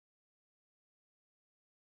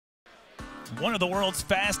One of the world's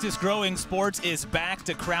fastest growing sports is back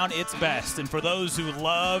to crown its best. And for those who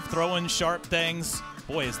love throwing sharp things,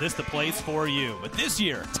 boy, is this the place for you. But this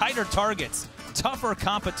year, tighter targets, tougher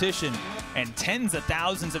competition, and tens of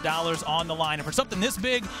thousands of dollars on the line. And for something this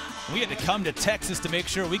big, we had to come to Texas to make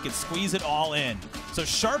sure we could squeeze it all in. So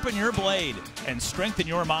sharpen your blade and strengthen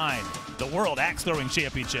your mind. The World Axe Throwing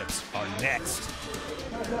Championships are next.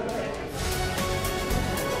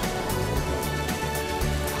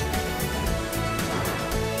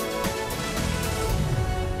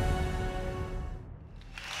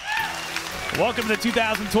 Welcome to the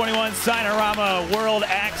 2021 Signarama World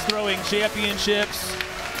Axe Throwing Championships.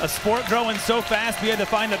 A sport growing so fast we had to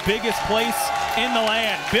find the biggest place in the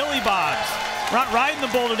land. Billy Bob's. We're not riding the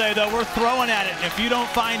bull today, though. We're throwing at it. And if you don't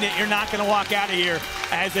find it, you're not going to walk out of here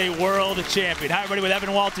as a world champion. Hi, everybody. With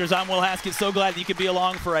Evan Walters, I'm Will Haskett. So glad that you could be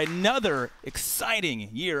along for another exciting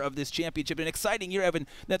year of this championship. An exciting year, Evan,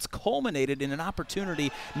 that's culminated in an opportunity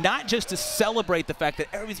not just to celebrate the fact that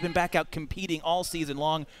everybody's been back out competing all season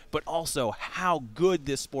long, but also how good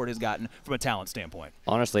this sport has gotten from a talent standpoint.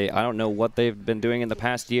 Honestly, I don't know what they've been doing in the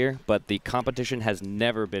past year, but the competition has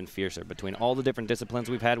never been fiercer. Between all the different disciplines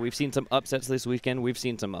we've had, we've seen some upsets this weekend. We've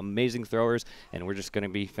seen some amazing throwers, and we're just going to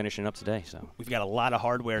be finishing up today. So we've got a lot of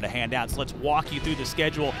hardware to hand out, so let's walk you through the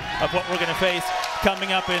schedule of what we're going to face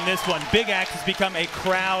coming up in this one. Big Axe has become a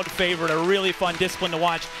crowd favorite, a really fun discipline to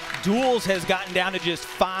watch. Duels has gotten down to just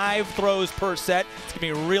 5 throws per set. It's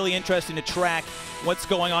going to be really interesting to track what's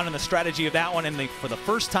going on in the strategy of that one. And for the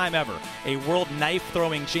first time ever, a world knife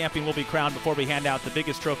throwing champion will be crowned before we hand out the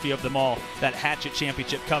biggest trophy of them all, that hatchet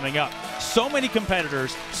championship coming up. So many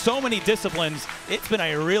competitors, so many disciplines. It's been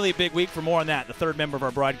a really big week. For more on that, the third member of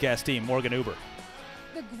our broadcast team, Morgan Uber.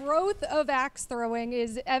 The growth of axe throwing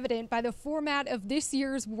is evident by the format of this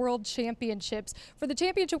year's World Championships. For the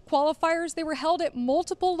championship qualifiers, they were held at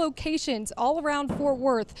multiple locations all around Fort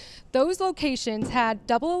Worth. Those locations had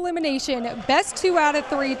double elimination, best 2 out of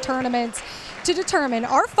 3 tournaments to determine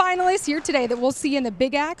our finalists here today that we'll see in the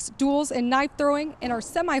big axe, duels, and knife throwing, and our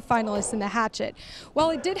semifinalists in the hatchet.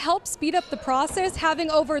 While it did help speed up the process,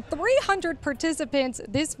 having over 300 participants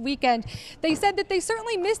this weekend, they said that they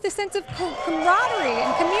certainly missed the sense of camaraderie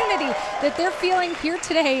and community that they're feeling here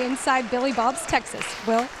today inside Billy Bob's, Texas.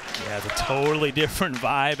 Will? Yeah, it's a totally different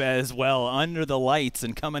vibe as well, under the lights.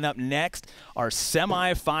 And coming up next, our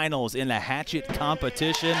semifinals in the hatchet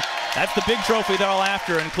competition. That's the big trophy they're all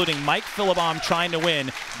after, including Mike Philbaum trying to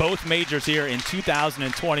win both majors here in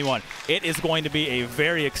 2021. It is going to be a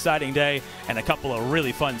very exciting day and a couple of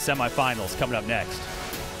really fun semifinals coming up next.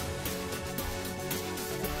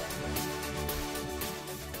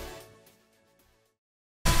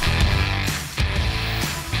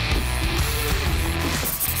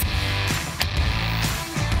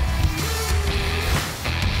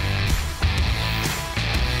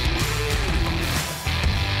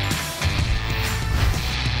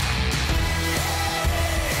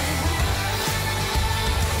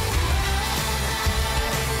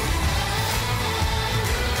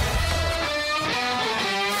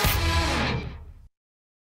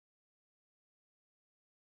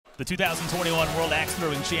 The 2021 World Axe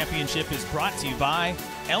Throwing Championship is brought to you by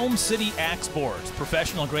Elm City Axe Boards,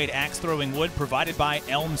 professional-grade axe throwing wood provided by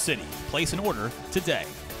Elm City. Place an order today.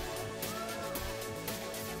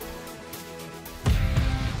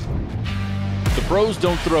 The pros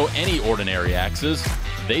don't throw any ordinary axes.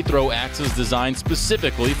 They throw axes designed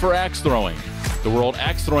specifically for axe throwing. The World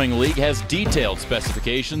Axe Throwing League has detailed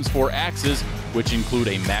specifications for axes, which include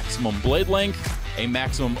a maximum blade length, a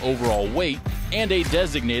maximum overall weight, and a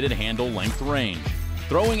designated handle length range.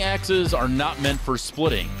 Throwing axes are not meant for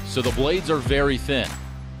splitting, so the blades are very thin.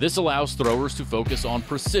 This allows throwers to focus on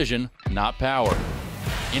precision, not power.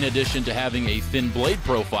 In addition to having a thin blade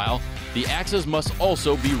profile, the axes must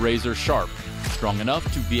also be razor sharp, strong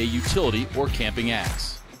enough to be a utility or camping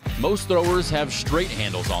axe. Most throwers have straight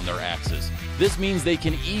handles on their axes. This means they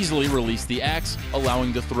can easily release the axe,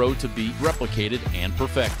 allowing the throw to be replicated and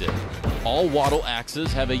perfected. All wattle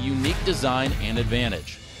axes have a unique design and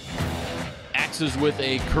advantage. Axes with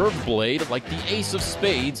a curved blade, like the Ace of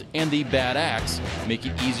Spades and the Bad Axe, make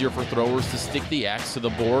it easier for throwers to stick the axe to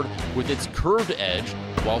the board with its curved edge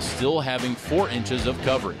while still having 4 inches of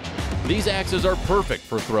coverage. These axes are perfect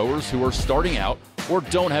for throwers who are starting out or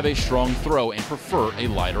don't have a strong throw and prefer a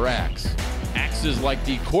lighter axe. Axes like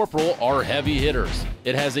the Corporal are heavy hitters.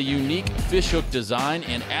 It has a unique fishhook design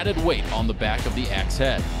and added weight on the back of the axe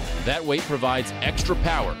head. That weight provides extra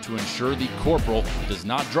power to ensure the Corporal does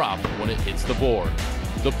not drop when it hits the board.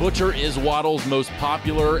 The Butcher is Waddle's most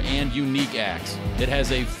popular and unique axe. It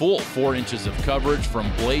has a full 4 inches of coverage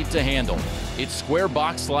from blade to handle. Its square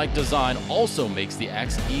box-like design also makes the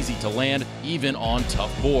axe easy to land, even on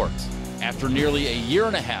tough boards. After nearly a year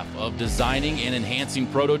and a half of designing and enhancing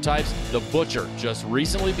prototypes, the Butcher just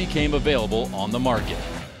recently became available on the market.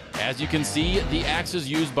 As you can see, the axes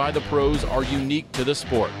used by the pros are unique to the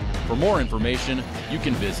sport. For more information, you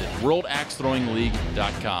can visit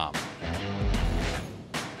worldaxethrowingleague.com.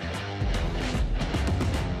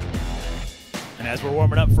 And as we're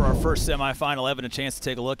warming up for our first semifinal, Evan, a chance to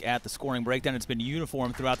take a look at the scoring breakdown. It's been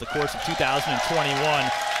uniform throughout the course of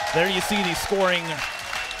 2021. There you see the scoring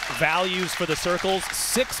values for the circles.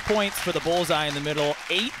 6 points for the bullseye in the middle,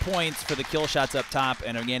 8 points for the kill shots up top,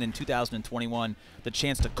 and again in 2021, the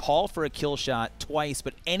chance to call for a kill shot twice,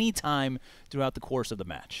 but any time throughout the course of the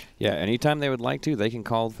match. Yeah, anytime they would like to, they can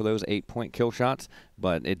call for those 8-point kill shots,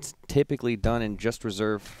 but it's typically done and just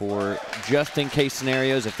reserved for just-in-case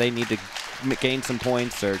scenarios if they need to gain some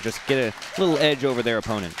points or just get a little edge over their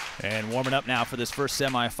opponent. And warming up now for this first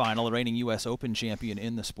semifinal, the reigning U.S. Open champion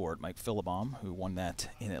in the sport, Mike Philbaum, who won that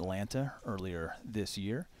in Atlanta earlier this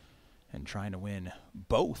year, and trying to win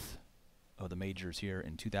both of the majors here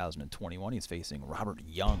in 2021. He's facing Robert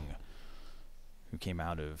Young, who came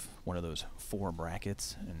out of one of those 4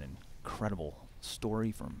 brackets. An incredible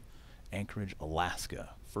story from Anchorage,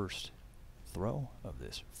 Alaska. First throw of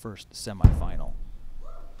this first semifinal.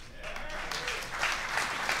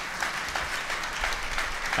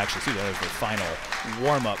 Actually, see, that was the final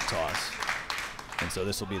warm-up toss. And so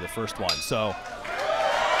this will be the first one. So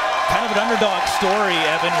kind of an underdog story,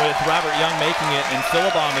 Evan, with Robert Young making it, and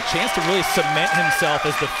Philbaum a chance to really cement himself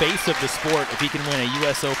as the face of the sport if he can win a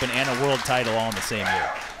U.S. Open and a world title all in the same year.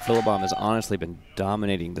 Philbaum has honestly been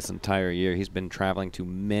dominating this entire year. He's been traveling to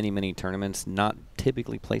many, many tournaments, not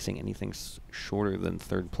typically placing anything shorter than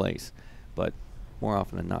 3rd place, but more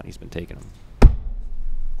often than not, he's been taking them.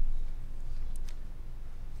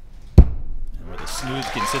 And with a smooth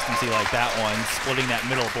consistency like that one, splitting that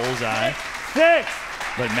middle bullseye. 6.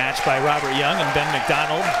 But matched by Robert Young and Ben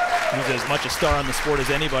McDonald, who's as much a star on the sport as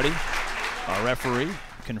anybody. Our referee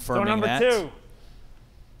confirming that. Throw number 2.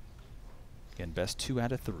 Again, best 2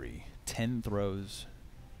 out of 3. 10 throws,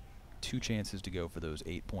 2 chances to go for those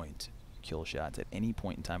 8-point kill shots at any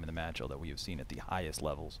point in time in the match, although we have seen at the highest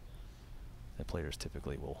levels that players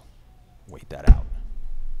typically will wait that out.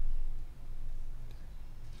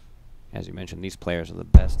 As you mentioned, these players are the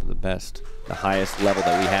best of the best, the highest level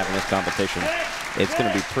that we have in this competition. It's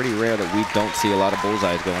going to be pretty rare that we don't see a lot of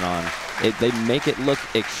bullseyes going on. They make it look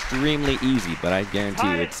extremely easy, but I guarantee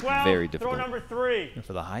you it's very difficult. Throw number 3. And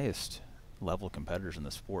for the highest level competitors in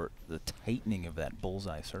the sport, the tightening of that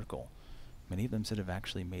bullseye circle, many of them said have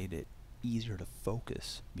actually made it easier to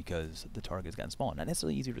focus because the target's gotten smaller. Not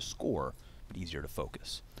necessarily easier to score, but easier to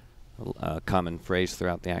focus. A common phrase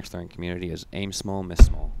throughout the axe throwing community is aim small, miss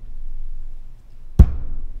small.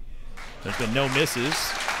 There's been no misses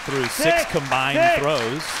through 6 combined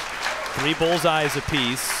throws. 3 bullseyes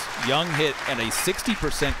apiece. Young hit at a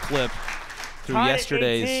 60% clip through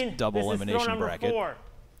yesterday's double elimination bracket. 4.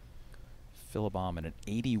 Philbaum at an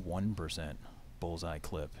 81% bullseye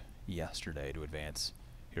clip yesterday to advance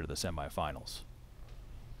here to the semifinals.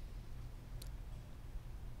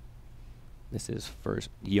 This is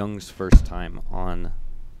Young's first time on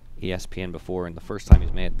ESPN before, and the first time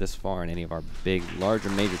he's made it this far in any of our big, larger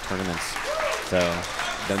major tournaments. So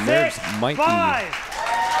the nerves might be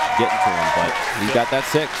getting to him, but he got that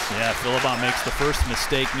 6. Yeah, Philbaum makes the first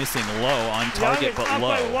mistake, missing low on target, but Young is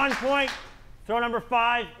low. up by 1 point. Throw number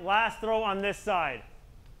 5. Last throw on this side.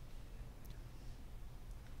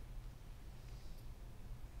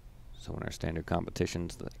 So in our standard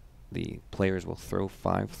competitions, the players will throw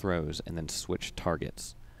 5 throws and then switch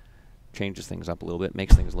targets. Changes things up a little bit,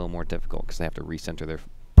 makes things a little more difficult because they have to recenter their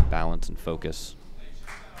balance and focus.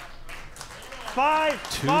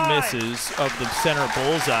 5. 2 misses of the center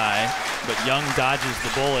bullseye, but Young dodges the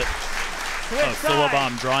bullet.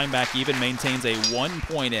 Philbaum drawing back even, maintains a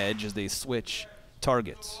 1-point edge as they switch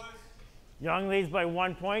targets. Young leads by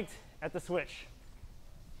 1 point at the switch.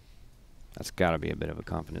 That's got to be a bit of a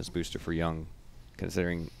confidence booster for Young,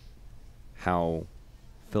 considering how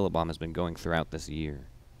Philbaum has been going throughout this year.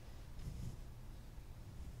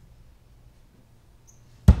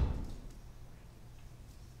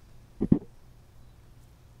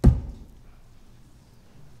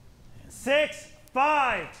 Six,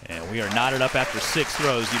 5. And we are knotted up after 6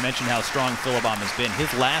 throws. You mentioned how strong Philbaum has been.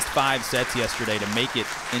 His last 5 sets yesterday to make it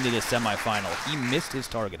into the semifinal, he missed his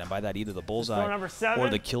target, and by that either the bullseye or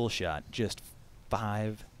the kill shot, just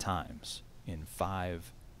 5 times in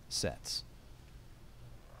 5 sets.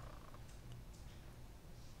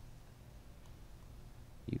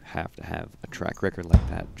 You have to have a track record like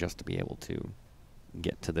that just to be able to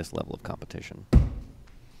get to this level of competition.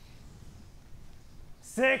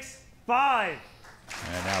 6-5. And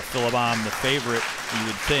now Philbaum, the favorite, you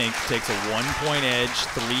would think, takes a 1-point edge,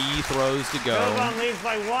 3 throws to go. Philbaum leads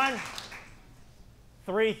by 1.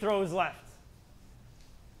 3 throws left.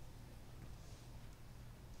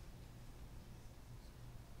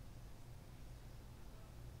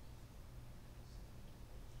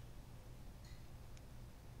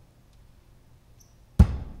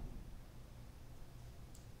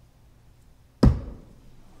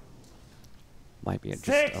 Might be just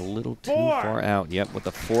 6, a little too 4. far out. Yep, with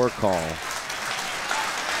the 4 call. And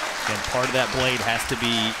part of that blade has to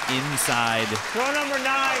be inside Throw number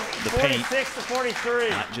 9, the 46 paint, to 43.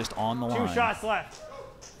 not just on the line. 2 shots left.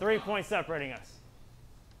 3 points separating us.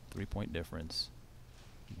 3-point difference.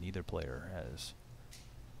 Neither player has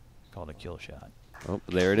called a kill shot. Oh,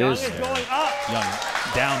 there it Young is. is going up. Young,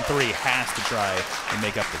 down 3, has to try and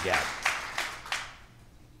make up the gap.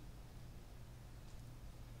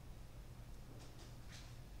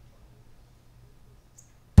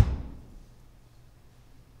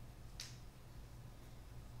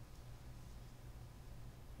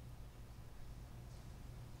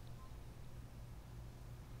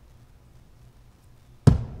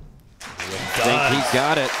 I think he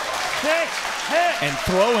got it. 6, hit. And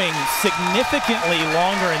throwing significantly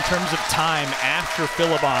longer in terms of time after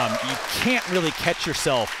Philbaum, you can't really catch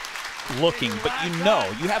yourself looking, but you know,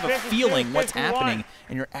 you have a feeling what's happening,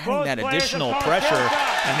 and you're adding that additional pressure.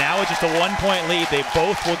 And now it's just a 1-point lead. They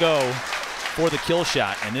both will go for the kill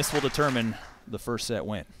shot, and this will determine the first set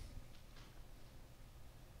win.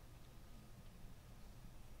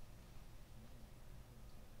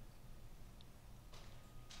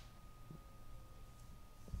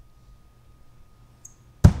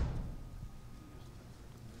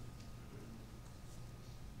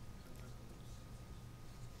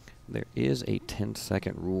 There is a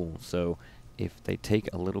 10-second rule, so if they take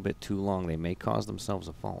a little bit too long, they may cause themselves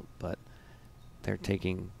a fault, but they're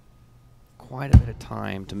taking quite a bit of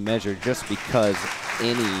time to measure just because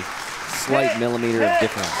any slight millimeter of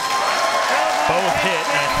difference. Both hit,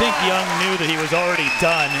 and I think Young knew that he was already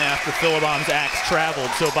done after Philbaum's axe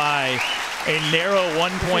traveled, so by a narrow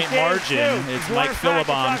 1-point margin, it's Mike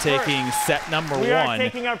Philbaum taking set number 1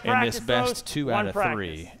 in this best 2 out of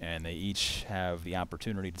 3. And they each have the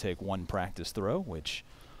opportunity to take 1 practice throw, which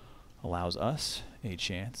allows us a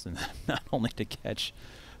chance, and not only to catch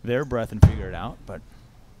their breath and figure it out, but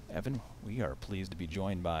Evan, we are pleased to be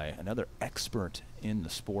joined by another expert in the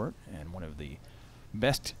sport and one of the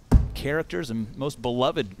best characters and most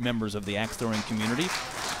beloved members of the axe throwing community.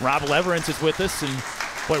 Rob Leverance is with us, and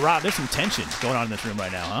boy, Rob, there's some tension going on in this room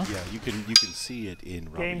right now, huh? Yeah, you can see it in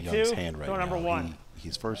Robert Game Young's 2, hand right throw now. number 1.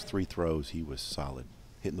 His first 3 throws, he was solid,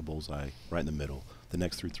 hitting the bullseye right in the middle. The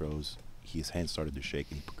next 3 throws, his hand started to shake,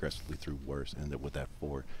 and he progressively threw worse. And ended up with that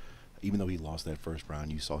 4. Even though he lost that first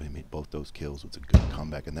round, you saw him hit both those kills. It's a good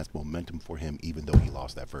comeback, and that's momentum for him, even though he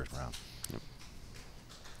lost that first round. Yep.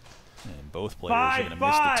 And both players are going to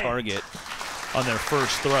miss the target on their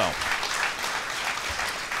first throw.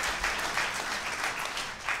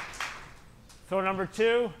 Throw number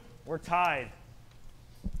 2, we're tied.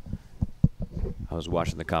 I was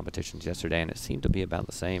watching the competitions yesterday, and it seemed to be about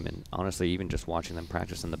the same. And honestly, even just watching them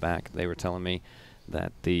practice in the back, they were telling me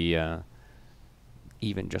that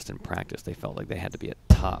even just in practice, they felt like they had to be at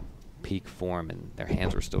top peak form, and their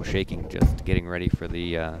hands were still shaking, just getting ready for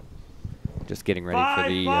the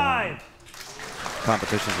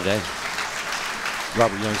competition today.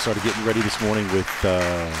 Robert Young started getting ready this morning with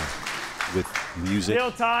music.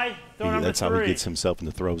 Still tied. Throw number 3. That's how he gets himself in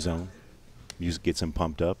the throw zone. Music gets him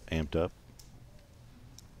pumped up, amped up.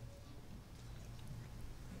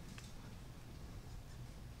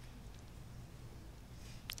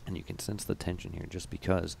 And you can sense the tension here just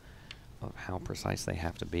because of how precise they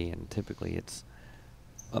have to be. And typically it's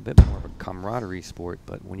a bit more of a camaraderie sport,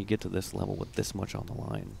 but when you get to this level with this much on the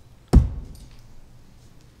line.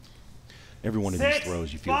 Every one of these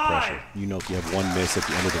throws, you feel pressure. You know if you have 1 miss at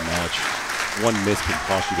the end of the match, 1 miss can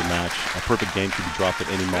cost you the match. A perfect game can be dropped at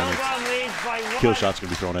any moment. Kill shots can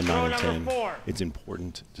be thrown at 9 and 10. It's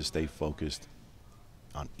important to stay focused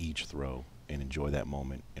on each throw and enjoy that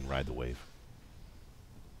moment and ride the wave.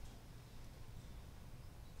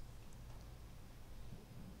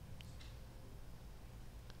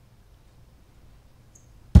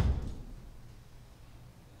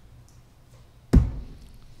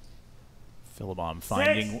 Philbaum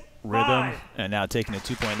finding rhythm and now taking a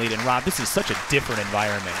 2-point lead. And Rob, this is such a different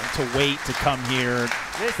environment. To wait to come here,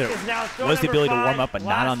 there was the ability to warm up, but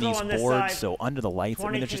not on these boards. So under the lights,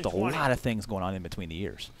 I mean, there's just a lot of things going on in between the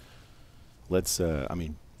years. Let's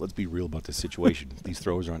be real about the situation. These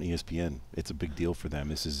throwers are on ESPN. It's a big deal for them.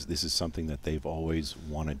 This is something that they've always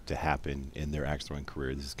wanted to happen in their axe throwing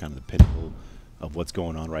career. This is kind of the pinnacle of what's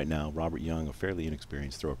going on right now. Robert Young, a fairly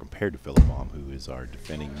inexperienced thrower compared to Philbaum, who is our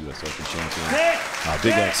defending U.S. Open champion,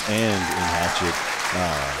 Big X and in hatchet.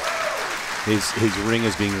 His ring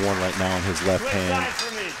is being worn right now in his left hand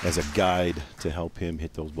as a guide to help him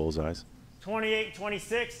hit those bullseyes.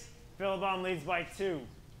 28-26, Philbaum leads by 2.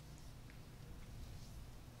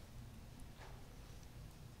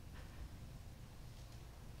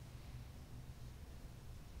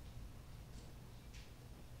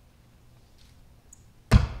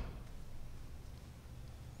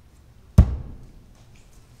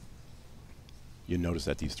 You notice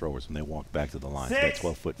that these throwers, when they walk back to the line, that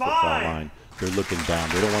 12-foot foul line, they're looking down.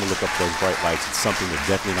 They don't want to look up those bright lights. It's something they're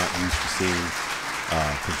definitely not used to seeing.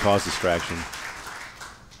 Can cause distraction.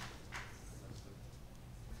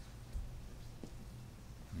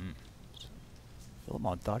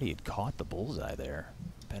 Philbaum thought he had caught the bullseye there.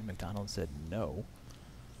 Ben McDonald said no.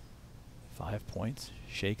 5 points.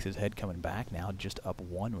 Shakes his head coming back now, just up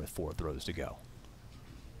 1 with 4 throws to go.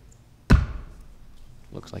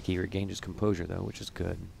 Looks like he regained his composure, though, which is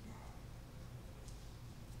good.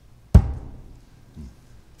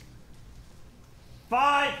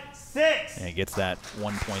 5-6. And he gets that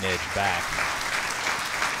 1-point edge back.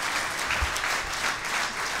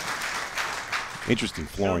 Interesting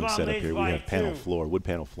flooring setup here. We have panel floor, wood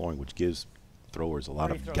panel flooring, which gives throwers a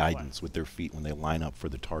lot of guidance with their feet when they line up for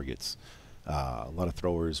the targets. A lot of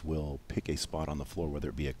throwers will pick a spot on the floor, whether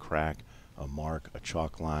it be a crack, a mark, a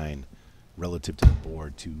chalk line, relative to the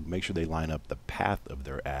board, to make sure they line up the path of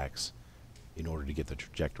their axe in order to get the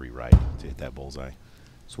trajectory right to hit that bullseye.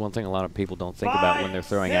 It's one thing a lot of people don't think about when they're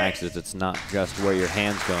throwing axes. It's not just where your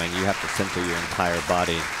hand's going. You have to center your entire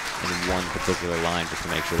body in one particular line just to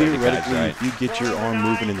make sure that the guy's right. If you get your arm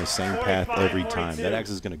moving in the same path every time, that axe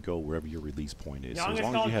is going to go wherever your release point is. So as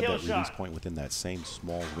long as you have that release point within that same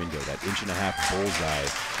small window, that 1.5-inch bullseye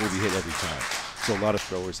will be hit every time. So a lot of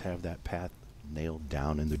throwers have that path nailed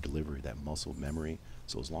down in their delivery, that muscle memory.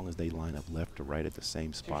 So as long as they line up left to right at the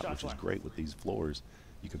same spot, which is great with these floors,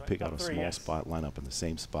 you can pick out a small spot, line up in the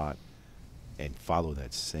same spot, and follow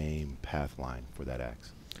that same path line for that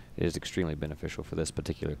axe. It is extremely beneficial for this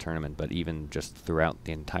particular tournament, but even just throughout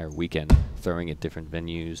the entire weekend, throwing at different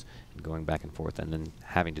venues and going back and forth and then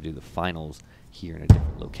having to do the finals here in a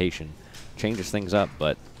different location changes things up,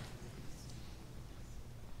 but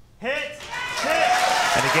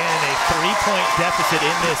and again, a 3-point deficit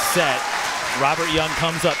in this set. Robert Young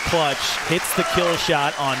comes up clutch, hits the kill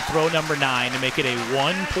shot on throw number 9 to make it a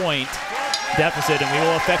 1-point deficit, and we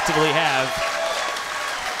will effectively have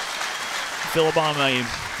Philbaum a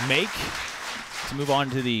make to move on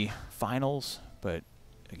to the finals. But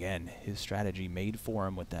again, his strategy made for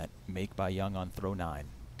him with that make by Young on throw 9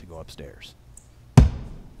 to go upstairs.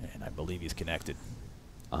 And I believe he's connected.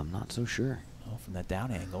 I'm not so sure. Oh, from that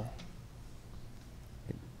down angle.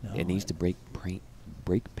 It needs to break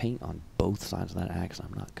paint on both sides of that axe.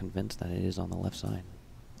 I'm not convinced that it is on the left side.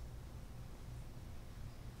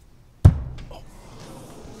 Oh,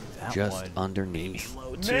 just underneath.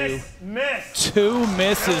 Miss. 2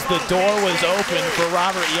 misses. The door was open for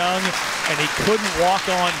Robert Young, and he couldn't walk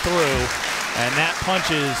on through. And that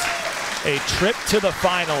punches a trip to the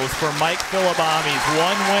finals for Mike Philbaum. He's 1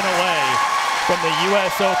 win away from the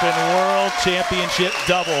U.S. Open World Championship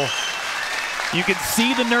double. You can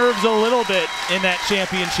see the nerves a little bit in that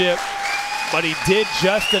championship, but he did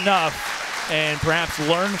just enough and perhaps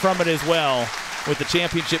learn from it as well with the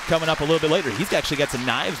championship coming up a little bit later. He's actually got some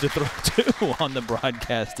knives to throw too on the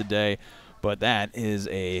broadcast today, but that is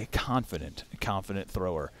a confident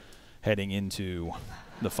thrower heading into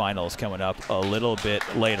the finals coming up a little bit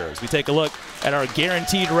later. As we take a look at our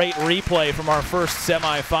guaranteed rate replay from our first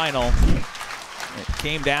semifinal, it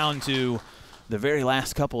came down to the very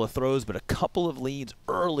last couple of throws, but a couple of leads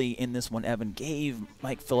early in this one, Evan, gave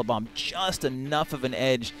Mike Philbaum just enough of an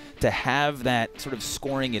edge to have that sort of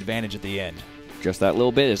scoring advantage at the end. Just that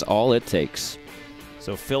little bit is all it takes.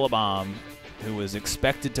 So Philbaum, who was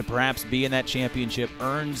expected to perhaps be in that championship,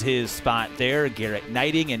 earns his spot there. Garrett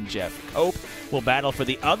Knighting and Jeff Cope will battle for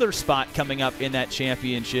the other spot coming up in that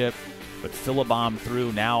championship, but Philbaum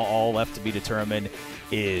through. Now all left to be determined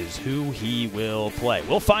is who he will play.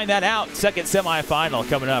 We'll find that out. Second semifinal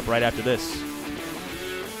coming up right after this.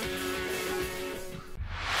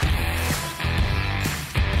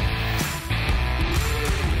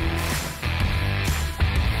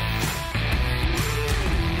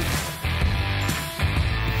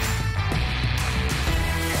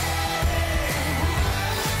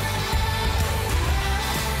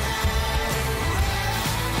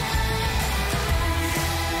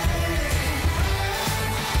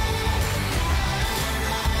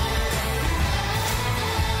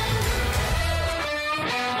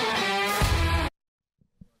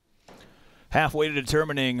 Halfway to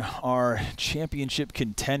determining our championship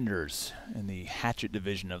contenders in the hatchet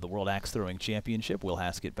division of the World Axe Throwing Championship. Will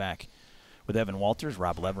Haskett back with Evan Walters.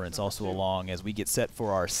 Rob Leverance also along as we get set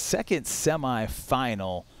for our second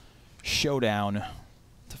semifinal showdown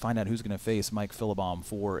to find out who's going to face Mike Philbaum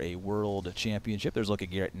for a World Championship. There's a look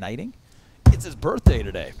at Garrett Knighting. It's his birthday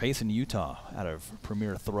today. Payson, Utah, out of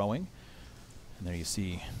Premier Throwing. And there you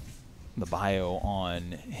see the bio on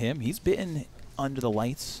him. He's been under the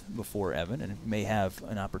lights before, Evan, and may have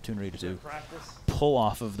an opportunity to pull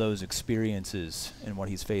off of those experiences and what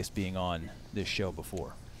he's faced being on this show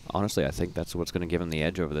before. Honestly, I think that's what's going to give him the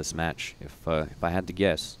edge over this match. If I had to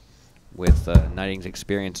guess, with Knighting's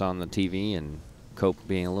experience on the TV and Cope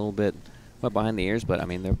being a little bit wet behind the ears, but I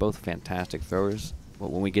mean, they're both fantastic throwers. But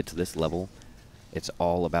when we get to this level, it's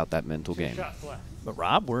all about that mental game. But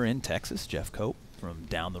Rob, we're in Texas. Jeff Cope from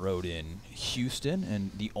down the road in Houston,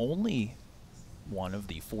 and the only one of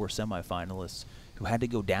the 4 semifinalists who had to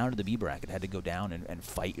go down to the B bracket, had to go down and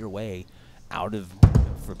fight your way out of,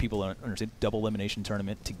 for people to understand, double elimination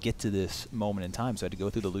tournament to get to this moment in time. So had to go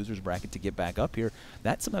through the losers bracket to get back up here.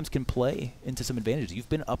 That sometimes can play into some advantages. You've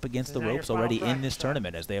been up against the ropes already in this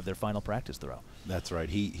tournament as they have their final practice throw. That's right.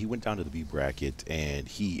 He went down to the B bracket, and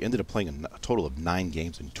he ended up playing a total of 9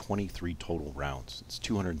 games in 23 total rounds. It's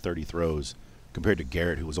 230 throws compared to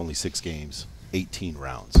Garrett, who was only 6 games, 18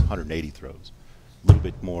 rounds, 180 throws. A little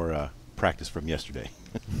bit more practice from yesterday.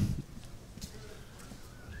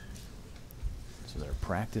 So their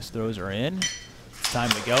practice throws are in. It's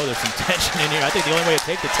time to go. There's some tension in here. I think the only way to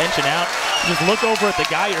take the tension out is just look over at the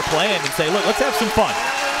guy you're playing and say, look, let's have some fun.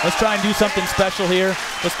 Let's try and do something special here.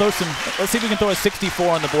 Let's see if we can throw a 64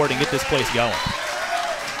 on the board and get this place going.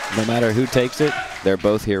 No matter who takes it, they're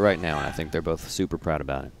both here right now, and I think they're both super proud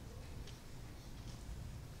about it.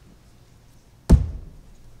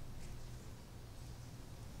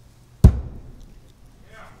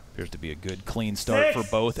 Appears to be a good, clean start for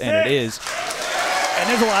both, and it is. And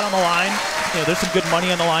there's a lot on the line. You know, there's some good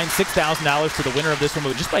money on the line. $6,000 to the winner of this one,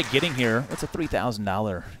 but just by getting here, that's a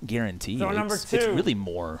 $3,000 guarantee. It's really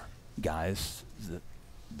more, guys,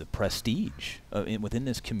 the prestige within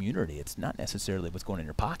this community. It's not necessarily what's going in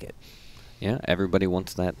your pocket. Yeah, everybody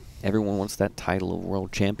wants that. Everyone wants that title of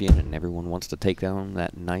world champion, and everyone wants to take down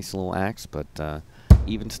that nice little axe. But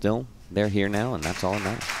even still, they're here now, and that's all that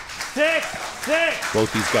matters.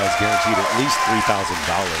 Both these guys guaranteed at least $3,000.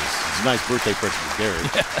 It's a nice birthday present for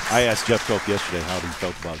Garrett. Yes. I asked Jeff Cope yesterday how he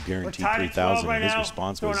felt about guaranteed $3,000, and his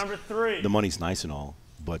response was, the money's nice and all,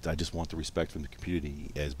 but I just want the respect from the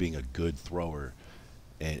community as being a good thrower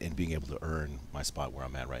and being able to earn my spot where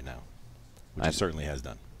I'm at right now, which he certainly has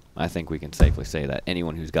done. I think we can safely say that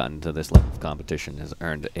anyone who's gotten to this level of competition has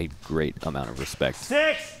earned a great amount of respect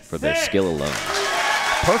for their skill alone.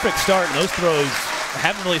 Perfect start, and those throws, I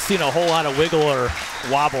haven't really seen a whole lot of wiggle or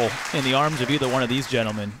wobble in the arms of either one of these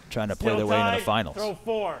gentlemen trying to play their way into the finals. Throw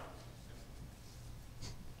 4.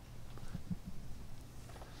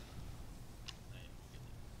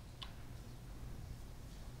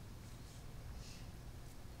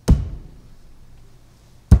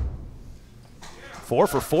 Four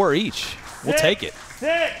for 4 each. We'll take it.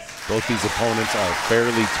 Both these opponents are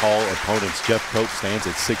fairly tall opponents. Jeff Cope stands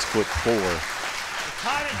at 6'4".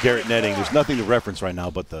 Garrett Netting, there's nothing to reference right now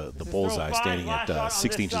but the bullseye, standing at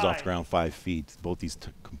 60 inches off the ground, 5 feet. Both these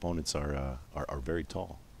components are very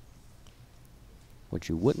tall. Which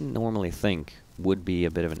you wouldn't normally think would be a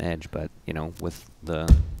bit of an edge, but you know, with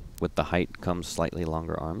the height comes slightly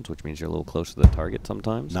longer arms, which means you're a little closer to the target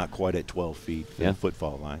sometimes. Not quite at 12 feet from the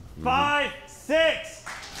footfall line. 5, 6.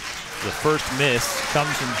 The first miss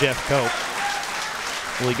comes from Jeff Cope.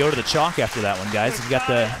 Will he go to the chalk after that one, guys? He's got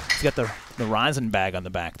the rosin bag on the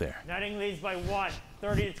back there. Knighting leads by 1,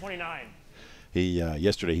 30-29.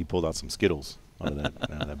 Yesterday he pulled out some Skittles out of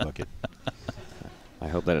that bucket. I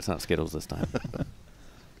hope that it's not Skittles this time.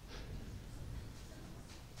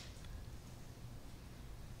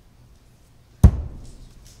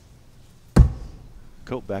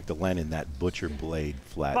 Cope back to landing that butcher blade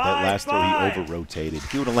flat. That last throw he over-rotated.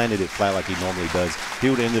 If he would have landed it flat like he normally does, he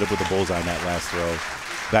would have ended up with a bullseye on that last throw.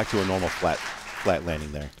 Back to a normal flat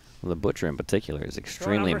landing there. Well, the butcher in particular is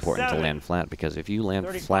extremely important to land flat, because if you land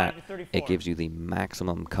flat, it gives you the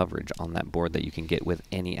maximum coverage on that board that you can get with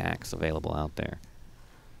any axe available out there.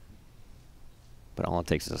 But all it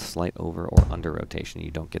takes is a slight over or under rotation.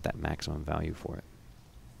 You don't get that maximum value for it.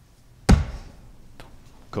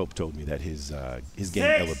 Cope told me that his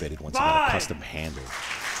game elevated once he got a custom handle.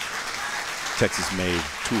 Texas-made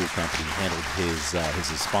tool company handled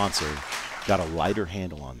his sponsor, got a lighter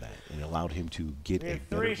handle on that, and it allowed him to get a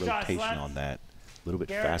better rotation on that, a little bit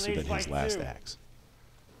faster than his last axe.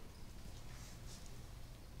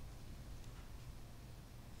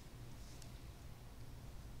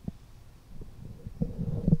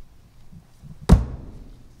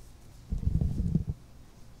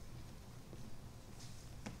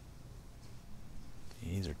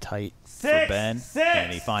 tight for Ben,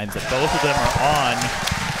 and he finds that both of them are on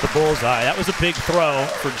the bullseye. That was a big throw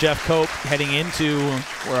for Jeff Cope heading into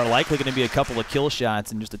where are likely going to be a couple of kill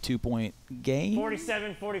shots in just a 2-point game.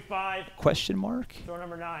 47-45. Question mark? Throw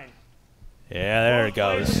number 9. Yeah, there it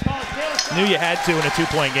goes. Knew you had to in a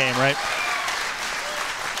 2-point game, right?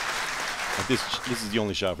 This is the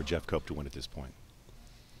only shot for Jeff Cope to win at this point.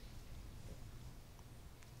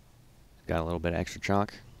 Got a little bit of extra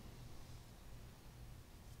chalk.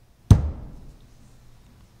 I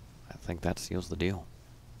think that seals the deal.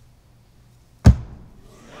 All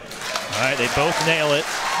right, they both nail it.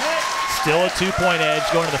 Still a 2-point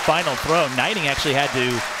edge going to the final throw. Knighting actually had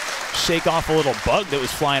to shake off a little bug that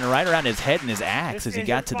was flying right around his head and his axe as he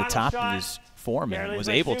got to the top of his form and was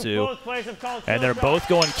able to. And they're both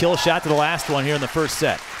going kill shot to the last one here in the first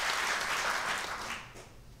set.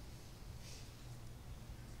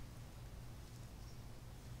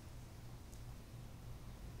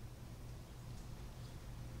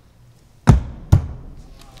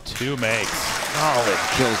 Two makes. Solid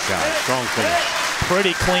kill shot. Strong finish.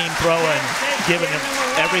 Pretty clean throwing, giving him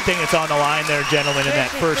everything that's on the line there, gentlemen, in that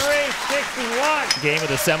first game of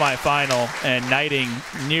the semifinal. And Knighting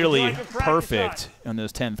nearly perfect on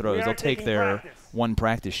those 10 throws. They'll take their one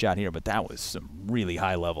practice shot here, but that was some really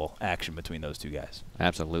high-level action between those two guys.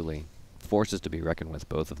 Absolutely. Forces to be reckoned with,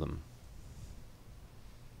 both of them.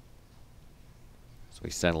 So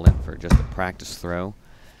we settle in for just a practice throw.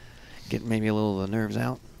 Get maybe a little of the nerves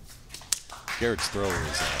out. Garrett's throw is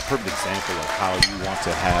a perfect example of how you want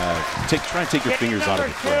to have try and take your fingers out of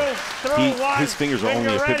the throw. His fingers are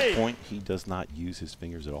only a pivot point. He does not use his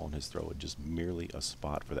fingers at all in his throw. It's just merely a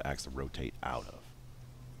spot for the axe to rotate out of.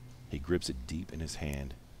 He grips it deep in his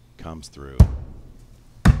hand, comes through,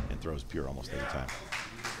 and throws pure almost every time.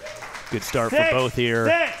 Good start for both here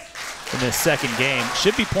in this second game.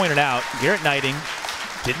 Should be pointed out, Garrett Knighting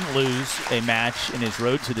didn't lose a match in his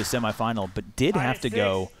road to the semifinal, but did have to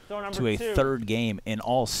go to a third game in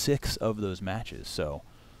all 6 of those matches. So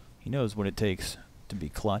he knows what it takes to be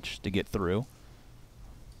clutch, to get through.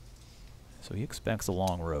 So he expects a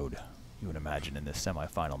long road, you would imagine, in this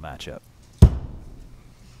semifinal matchup.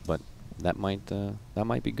 But that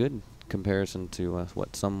might be good in comparison to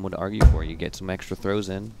what some would argue for. You get some extra throws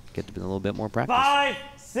in, get to be a little bit more practice. 5,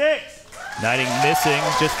 6. Knighting missing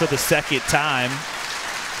just for the second time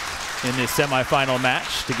in this semifinal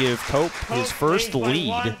match to give Cope his first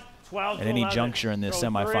lead at any juncture in this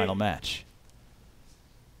semifinal match.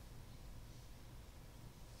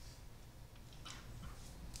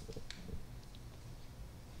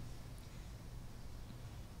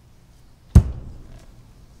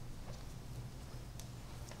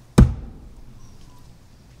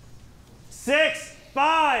 Six,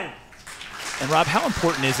 5. And Rob, how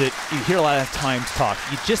important is it? You hear a lot of times talk,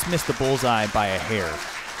 you just missed the bullseye by a hair.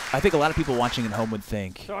 I think a lot of people watching at home would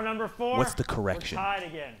think, Number 4, what's the correction? we're tied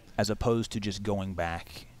again. As opposed to just going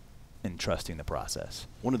back and trusting the process.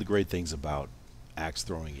 One of the great things about axe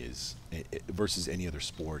throwing is, versus any other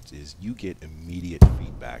sport, is you get immediate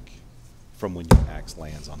feedback from when your axe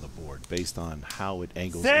lands on the board based on how it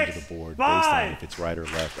angles into the board, based on if it's right or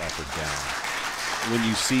left, up or down. When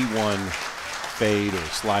you see one fade or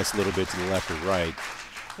slice a little bit to the left or right,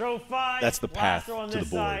 Throw 5. that's the path throw on to the this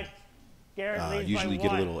board. side. Garrett leads Usually by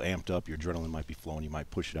get a 1. little amped up, your adrenaline might be flowing, you might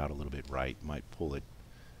push it out a little bit right, you might pull it,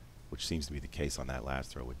 which seems to be the case on that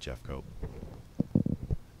last throw with Jeff Cope.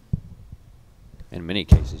 In many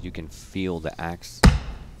cases, you can feel the axe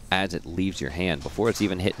as it leaves your hand. Before it's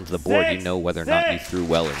even hit into the board, you know whether or not you threw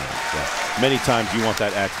well or not. Yeah. Many times you want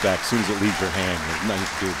that axe back as soon as it leaves your hand. There's nothing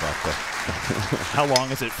to do about that. How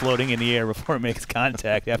long is it floating in the air before it makes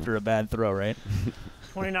contact after a bad throw, right?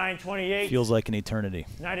 29-28. Feels like an eternity.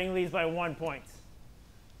 Knighting leads by 1 point.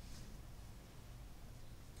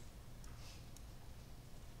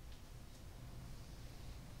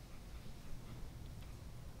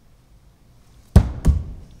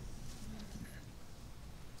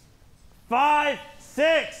 Five,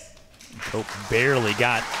 6. Cope barely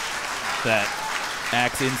got that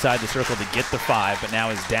axe inside the circle to get the 5, but now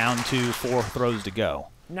is down to 4 throws to go.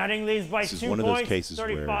 Knighting leads by 2 points. This is one of those cases where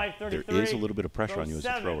 35-33. there is a little bit of pressure on you as a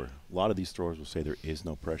 7. thrower. A lot of these throwers will say there is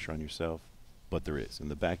no pressure on yourself, but there is. In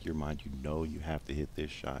the back of your mind, you know you have to hit this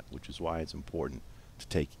shot, which is why it's important to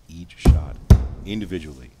take each shot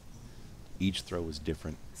individually. Each throw is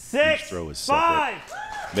different. 6, each throw is separate.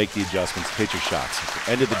 5. Make the adjustments, hit your shots. At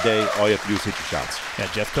the end of the day, all you have to do is hit your shots. Yeah,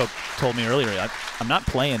 Jeff Cope told me earlier, I'm not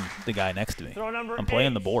playing the guy next to me. Throw number I'm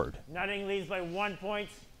playing 8. the board. Knighting leads by 1 point,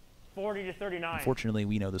 40-39. Unfortunately,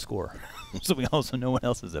 we know the score, so we also know what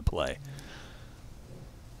else is at play.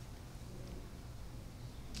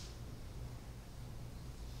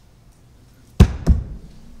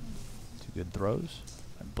 good throws,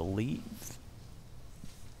 I believe.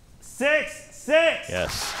 6-6.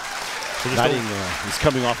 Yes. Knighting is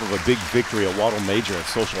coming off of a big victory at Waddle Major at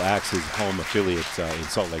Social Acts, his home affiliate in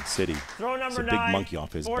Salt Lake City. Throw It's number a big 9, monkey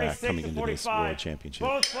off his back coming into this World Championship.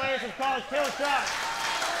 Both players have called kill shots.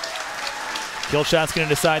 Kill shot's going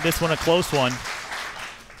to decide this one, a close one.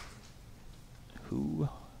 Who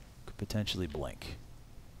could potentially blink?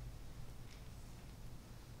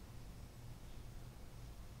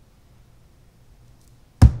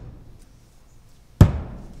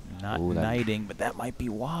 Not Knighting, but that might be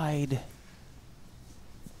wide.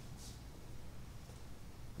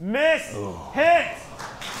 Miss. Oh. Hit.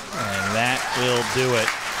 And that will do it.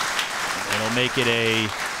 It'll make it a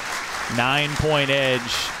 9-point edge.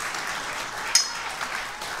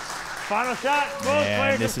 Final shot. Both And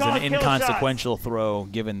players this is have an called kill inconsequential throw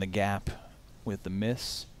given the gap with the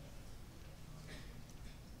miss.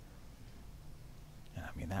 And I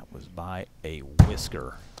mean, that was by a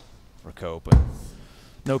whisker for Cope.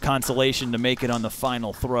 No consolation to make it on the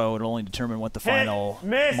final throw. It'll only determine what the final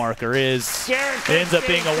marker is. It ends up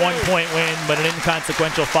being a 1-point win, but an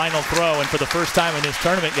inconsequential final throw. And for the first time in this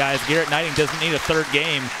tournament, guys, Garrett Knighting doesn't need a third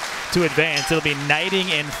game to advance. It'll be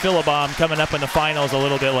Knighting and Philbaum coming up in the finals a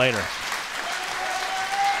little bit later.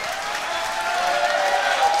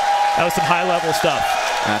 That was some high-level stuff.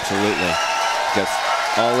 Absolutely. Just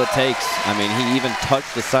all it takes. I mean, he even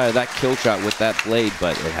touched the side of that kill shot with that blade,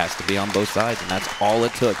 but it has to be on both sides, and that's all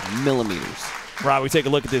it took, millimeters. Rob, we take a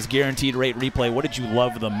look at this guaranteed rate replay. What did you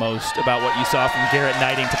love the most about what you saw from Garrett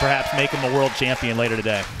Knighting to perhaps make him a world champion later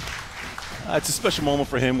today? It's a special moment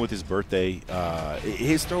for him with his birthday.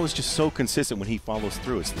 His throw is just so consistent when he follows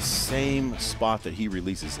through. It's the same spot that he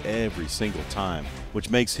releases every single time, which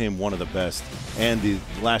makes him one of the best and the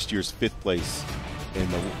last year's 5th place in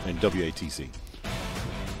WATC.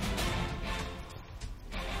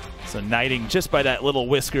 So Knighting, just by that little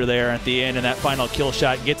whisker there at the end and that final kill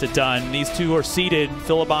shot, gets it done. These two are seeded,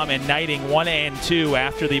 Philbaum and Knighting, 1 and 2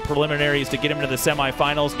 after the preliminaries to get them to the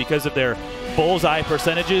semifinals because of their bullseye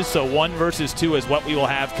percentages. So 1 versus 2 is what we will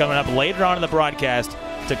have coming up later on in the broadcast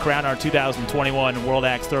to crown our 2021 World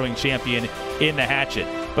Axe Throwing Champion in the hatchet.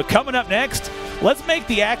 But coming up next, let's make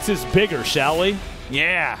the axes bigger, shall we?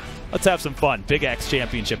 Yeah, let's have some fun. Big Axe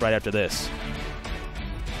Championship right after this.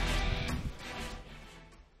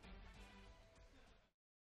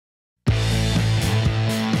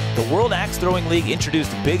 The World Axe Throwing League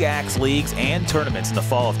introduced Big Axe leagues and tournaments in the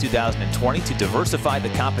fall of 2020 to diversify the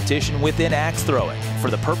competition within axe throwing. For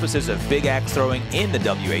the purposes of big axe throwing in the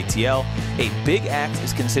WATL, a big axe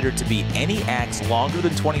is considered to be any axe longer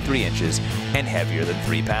than 23 inches and heavier than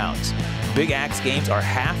 3 pounds. Big axe games are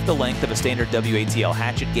half the length of a standard WATL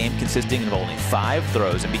hatchet game, consisting of only 5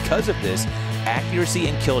 throws, and because of this, accuracy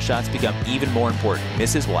and kill shots become even more important.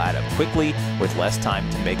 Misses will add up quickly with less time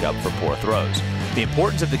to make up for poor throws. The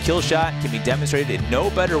importance of the kill shot can be demonstrated in no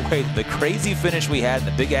better way than the crazy finish we had in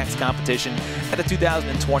the Big Axe competition at the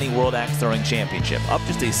 2020 World Axe Throwing Championship. Up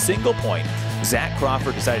just a single point, Zach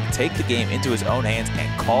Crawford decided to take the game into his own hands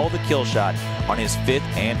and call the kill shot on his 5th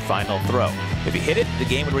and final throw. If he hit it, the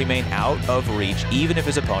game would remain out of reach, even if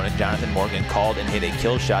his opponent, Jonathan Morgan, called and hit a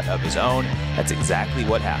kill shot of his own. That's exactly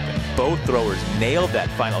what happened. Both throwers nailed that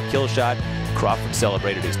final kill shot. Crawford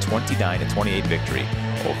celebrated his 29-28 victory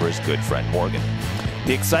over his good friend Morgan.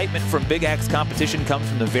 The excitement from Big Axe competition comes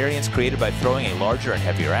from the variance created by throwing a larger and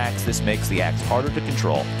heavier axe. This makes the axe harder to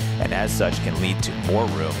control, and as such can lead to more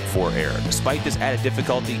room for error. Despite this added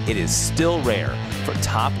difficulty, it is still rare for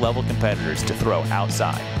top-level competitors to throw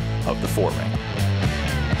outside of the 4-ring.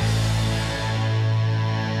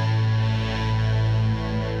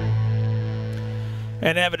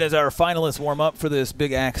 And Evan, as our finalists warm up for this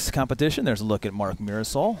Big Axe competition, there's a look at Mark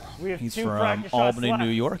Mirasol. He's from Albany, New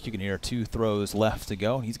York. You can hear 2 throws left to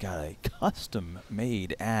go. He's got a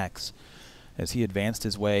custom-made axe as he advanced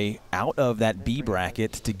his way out of that B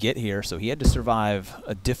bracket to get here. So he had to survive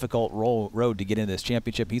a difficult road to get into this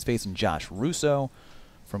championship. He's facing Josh Russo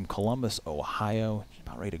from Columbus, Ohio. He's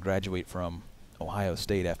about ready to graduate from Ohio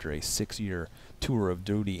State after a 6-year tour of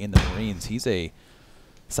duty in the Marines. He's a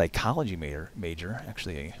psychology major,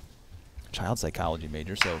 actually a child psychology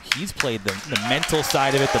major, so he's played the mental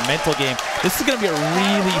side of it, the mental game. This is going to be a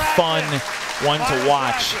really fun one to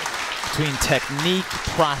watch between technique,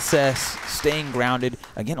 process, staying grounded.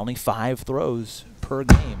 Again, only 5 throws per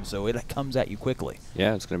game, so it comes at you quickly.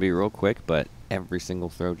 Yeah, it's going to be real quick, but every single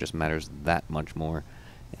throw just matters that much more.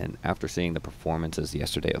 And after seeing the performances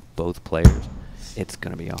yesterday of both players, it's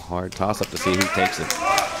going to be a hard toss-up to see who takes it.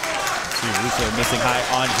 Russo missing high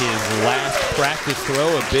on his last practice throw.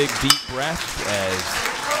 A big deep breath as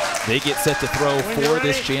They get set to throw for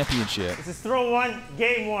this championship. This is throw 1,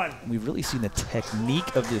 game 1. We've really seen the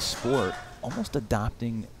technique of this sport almost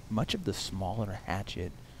adopting much of the smaller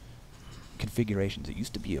hatchet configurations. It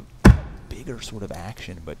used to be a bigger sort of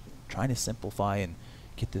action, but trying to simplify and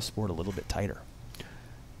get this sport a little bit tighter.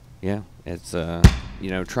 Yeah, it's you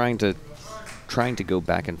know, trying to go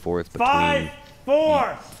back and forth between 5,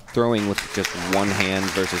 4. Throwing with just one hand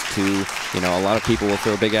versus two. You know, a lot of people will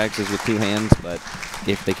throw big axes with two hands, but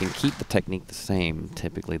if they can keep the technique the same,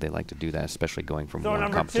 typically they like to do that, especially going from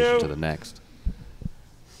one competition to the next.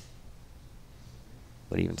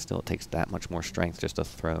 But even still, it takes that much more strength just to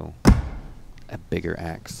throw a bigger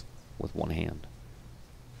axe with one hand.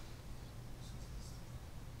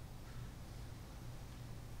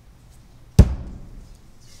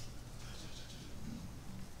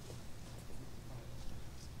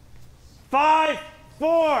 Five,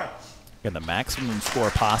 4. And the maximum score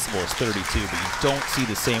possible is 32, but you don't see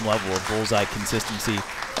the same level of bullseye consistency,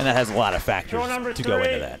 and that has a lot of factors to go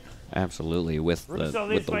into that. Absolutely. With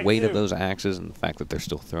the weight of those axes and the fact that they're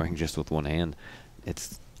still throwing just with one hand,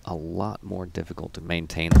 it's a lot more difficult to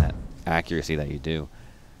maintain that accuracy that you do.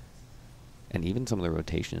 And even some of the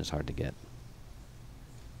rotation is hard to get.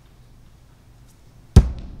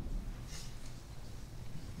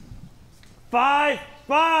 Five,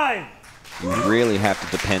 5. You really have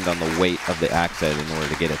to depend on the weight of the axe head in order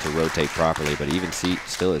to get it to rotate properly. But even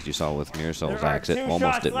still, as you saw with Mirasol's axe, it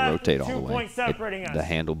almost didn't rotate all the way. The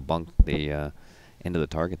handle bunked the end of the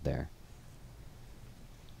target there.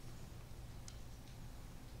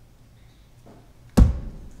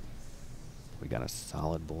 We got a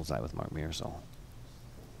solid bullseye with Mark Mirasol.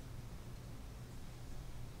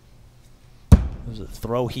 It was a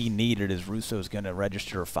throw he needed, as Russo's going to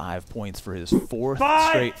register 5 points for his 4th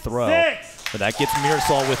straight throw. 6. But that gets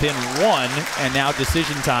Mirasol within 1, and now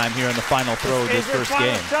decision time here in the final throw of this first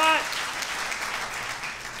game.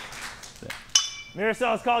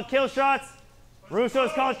 Mirasol's called kill shots.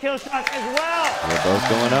 Russo's called kill shots as well. They're both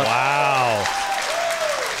going up. Wow.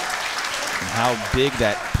 And how big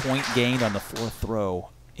that point gained on the 4th throw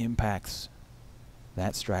impacts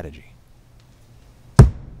that strategy.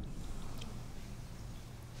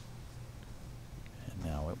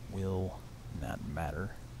 Now it will not matter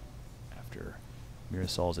after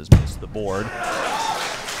Mirasol's has missed the board.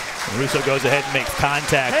 And Russo goes ahead and makes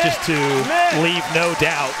contact just to leave no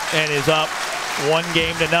doubt, and is up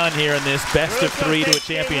 1-0 here in this best of 3 to a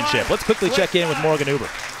championship. Let's quickly check in with Morgan Huber.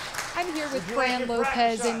 I'm here with Fran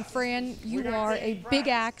Lopez, and Fran, you are a big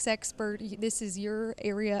axe expert. This is your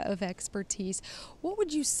area of expertise. What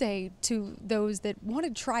would you say to those that want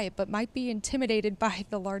to try it but might be intimidated by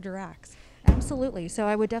the larger axe? Absolutely. So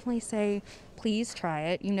I would definitely say, please try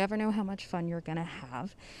it. You never know how much fun you're going to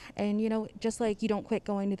have. And, you know, just like you don't quit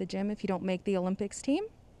going to the gym if you don't make the Olympics team,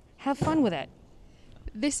 have fun with it.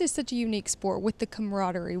 This is such a unique sport with the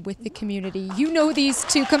camaraderie, with the community. You know these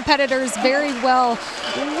two competitors very well.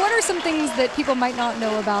 What are some things that people might not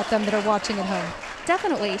know about them that are watching at home?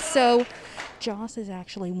 Definitely. So Joss is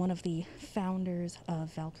actually one of the founders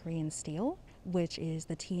of Valkyrian Steel, which is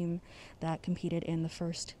the team that competed in the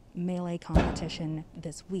first melee competition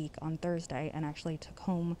this week on Thursday and actually took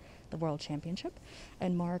home the World Championship.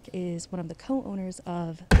 And Mark is one of the co-owners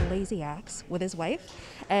of Lazy Axe with his wife,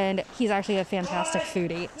 and he's actually a fantastic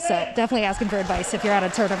foodie, so definitely ask him for advice if you're at a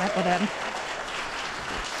tournament with him.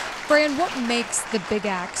 Fran, what makes the big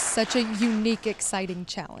axe such a unique, exciting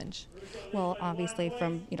challenge? Well, obviously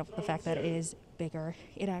from the fact that it is bigger,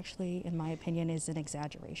 it actually, in my opinion, is an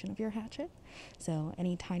exaggeration of your hatchet. So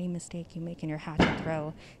any tiny mistake you make in your hatchet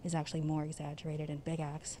throw is actually more exaggerated in big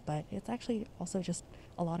axe, but it's actually also just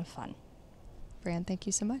a lot of fun. Fran, thank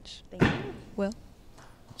you so much. Thank you. Will?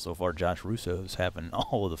 So far, Josh Russo's having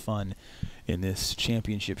all of the fun in this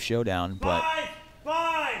championship showdown, but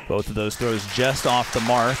both of those throws just off the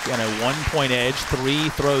mark, and a 1-point edge. 3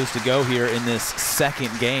 throws to go here in this second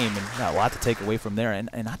game, and got a lot to take away from there, and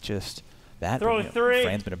not just that. Throw 3.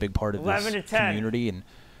 Fran's been a big part of this community, and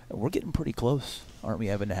we're getting pretty close, aren't we,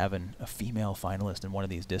 Evan, to having a female finalist in one of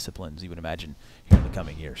these disciplines, you would imagine, here in the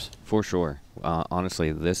coming years? For sure.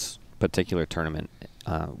 Honestly, this particular tournament,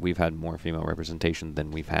 we've had more female representation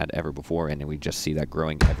than we've had ever before, and we just see that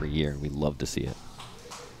growing every year. We love to see it.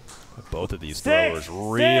 Both of these throwers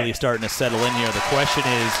really starting to settle in here. The question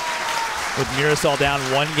is, with Mirasol down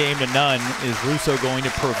 1-0, is Russo going to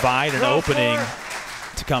provide an opening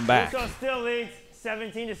to come back? Russo still leads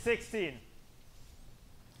 17-16.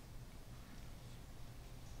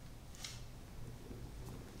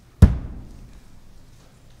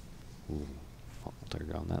 Ooh,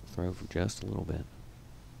 faltered on that throw for just a little bit.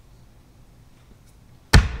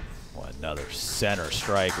 Well, Another center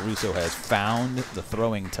strike. Russo has found the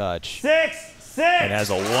throwing touch. 6-6. And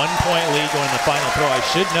has a 1-point lead going to the final throw. I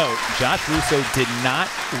should note, Josh Russo did not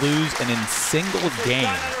lose in a single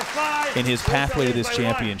game in his pathway to this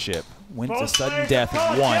championship. Went to sudden death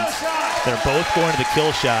once. They're both going to the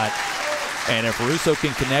kill shot. And if Russo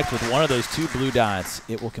can connect with one of those two blue dots,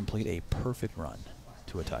 it will complete a perfect run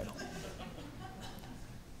to a title.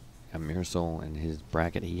 And Mirasol in his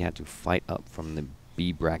bracket, he had to fight up from the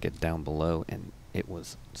B bracket down below, and it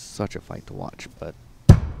was such a fight to watch, but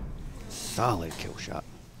solid kill shot.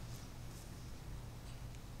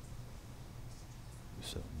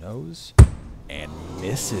 Russo knows and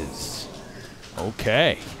misses.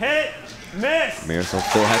 Okay. Hit, miss. Mirasol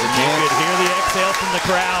still has a chance. You could hear the exhale from the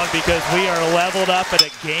crowd because we are leveled up at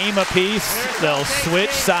a game apiece. They'll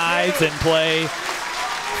switch sides and play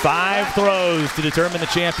 5 throws to determine the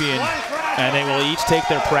champion, and they will each take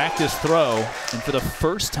their practice throw. And for the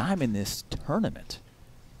first time in this tournament,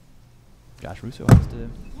 Josh Russo has to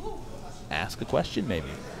ask a question, maybe.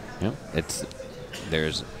 Yeah,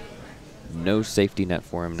 there's no safety net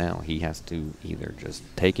for him now. He has to either just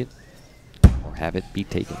take it or have it be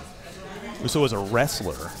taken. Russo was a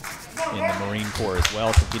wrestler in the Marine Corps as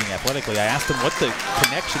well, competing athletically. I asked him what the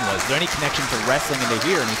connection was. Is there any connection to wrestling into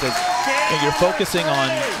here? And he says, yeah, you're focusing on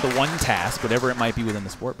the one task, whatever it might be within the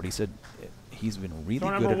sport, but he said he's been really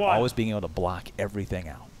good at always being able to block everything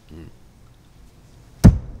out.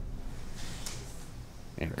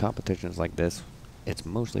 In competitions like this, it's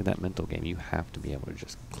mostly that mental game. You have to be able to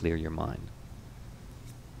just clear your mind.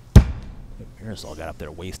 Mirasol got up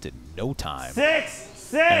there, wasted no time.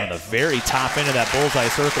 6-6. And on the very top end of that bullseye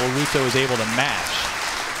circle, Russo is able to match.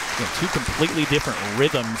 Again, 2 completely different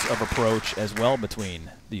rhythms of approach as well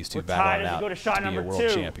between these two battling out to be a world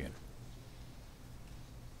champion.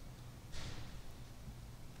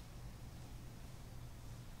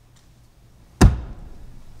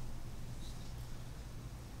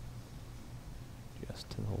 Just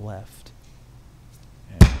to the left.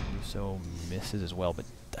 And Russo misses as well, but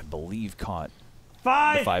I believe caught the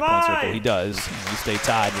 5-point circle. He does. And we stay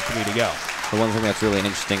tied with 3 to go. The one thing that's really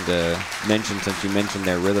interesting to mention, since you mentioned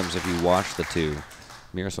their rhythms, if you watch the two,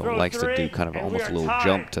 Mirasol likes to do kind of almost a little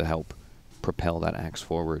jump to help propel that axe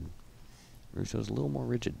forward. Russo's a little more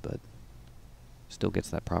rigid, but still gets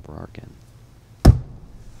that proper arc in.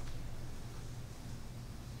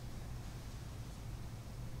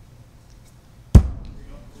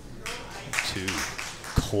 Two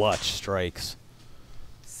clutch strikes.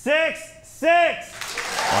 6-6.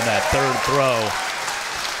 On that third throw.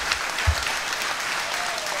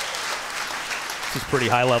 This is pretty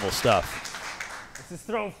high-level stuff. This is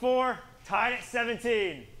throw 4, tied at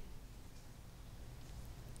 17.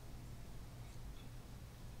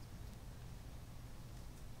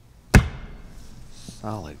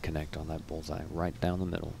 Solid connect on that bullseye, right down the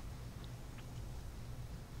middle.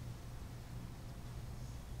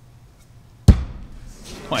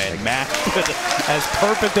 And Matt, as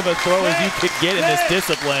perfect of a throw as you could get in this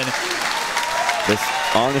discipline. This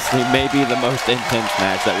honestly may be the most intense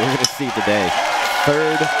match that we're going to see today.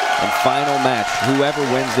 Third and final match. Whoever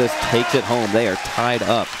wins this takes it home. They are tied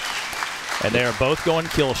up. And they are both going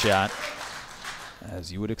kill shot,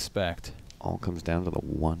 as you would expect. All comes down to the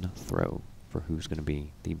one throw for who's going to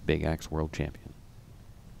be the Big Axe World Champion.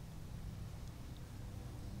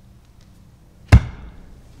 I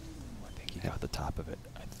think he got the top of it.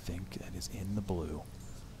 I think that is in the blue.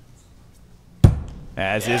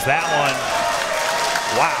 As is that one.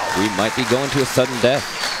 Wow. We might be going to a sudden death.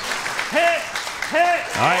 Hit!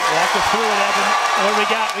 All right, walk us through it, Evan. What do we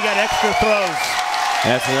got? We got extra throws.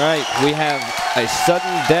 That's right. We have a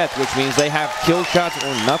sudden death, which means they have kill shots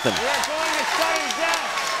or nothing. We are going to sudden death.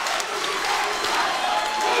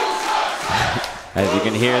 As you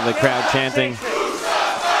can hear the crowd chanting,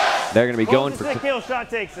 they're going to be going for kill shot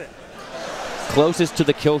takes it. Closest to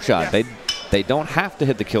the kill shot. They don't have to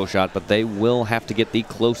hit the kill shot, but they will have to get the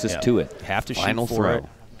closest to it. Have to final shoot for throw. it,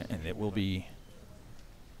 and it will be.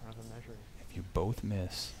 If you both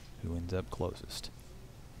miss, who ends up closest?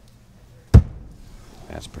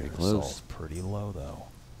 That's pretty close. Result's pretty low, though.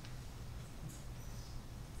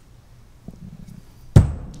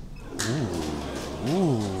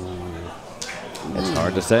 Ooh. It's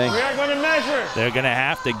hard to say. We are going to measure. They're going to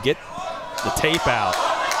have to get the tape out.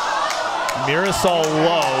 Mirasol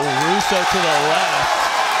low, Russo to the left.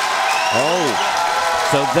 Oh,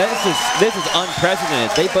 so this is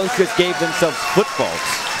unprecedented. They both just gave themselves foot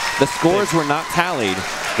faults. The scores were not tallied.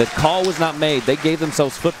 The call was not made. They gave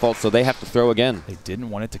themselves foot faults, so they have to throw again. They didn't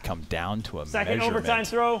want it to come down to a Second measurement overtime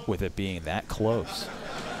throw. with it being that close.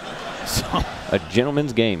 So, a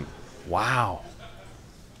gentleman's game. wow.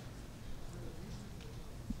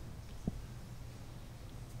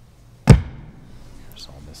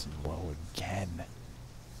 This is low again.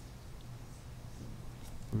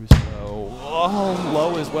 Russo. Oh,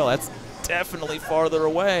 low as well. That's definitely farther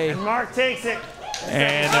away. And Mark takes it.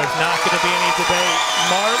 And there's not going to be any debate.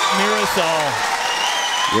 Mark Mirasol.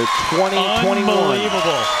 Your 2021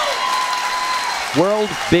 Unbelievable. World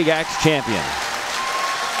Big Axe Champion.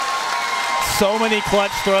 So many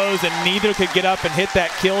clutch throws, and neither could get up and hit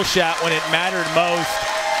that kill shot when it mattered most.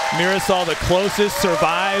 Mirasol, the closest,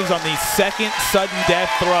 survives on the second sudden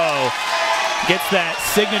death throw. Gets that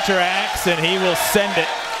signature axe, and he will send it.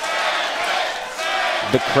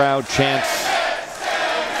 The crowd chants,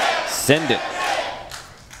 "Send it."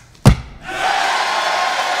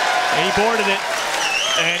 He boarded it,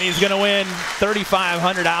 and he's going to win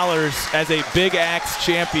 $3,500 as a Big Axe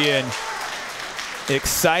champion.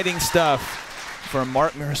 Exciting stuff from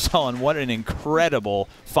Mark Mirasol, and what an incredible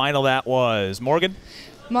final that was. Morgan?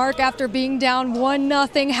 Mark, after being down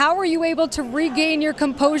 1-0, how were you able to regain your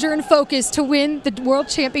composure and focus to win the World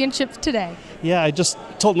Championships today? Yeah, I just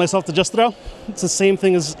told myself to just throw. It's the same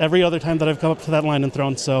thing as every other time that I've come up to that line and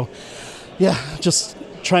thrown. So, yeah, just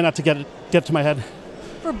try not to get to my head.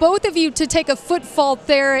 For both of you to take a foot fault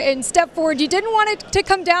there and step forward, you didn't want it to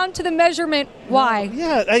come down to the measurement. Why?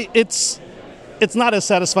 Yeah, it's not as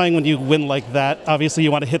satisfying when you win like that. Obviously,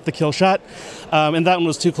 you want to hit the kill shot, and that one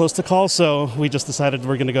was too close to call, so we just decided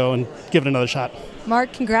we're going to go and give it another shot.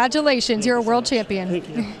 Mark, congratulations. You're a world champion. Thank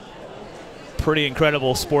you. Pretty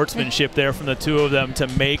incredible sportsmanship there from the two of them to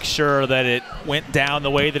make sure that it went down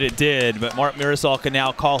the way that it did. But Mark Mirasol can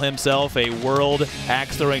now call himself a world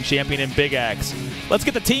axe throwing champion in Big Axe. Let's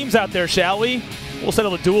get the teams out there, shall we? We'll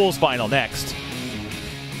settle the duels final next.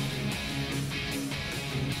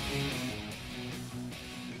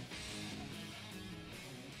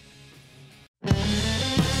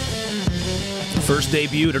 First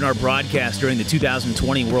debuted in our broadcast during the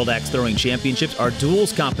 2020 World Axe Throwing Championships, our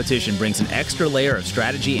duels competition brings an extra layer of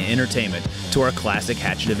strategy and entertainment to our classic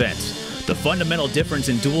hatchet events. The fundamental difference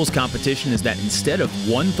in duels competition is that instead of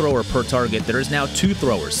one thrower per target, there is now two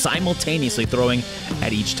throwers simultaneously throwing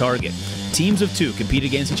at each target. Teams of two compete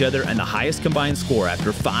against each other, and the highest combined score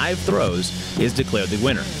after 5 throws is declared the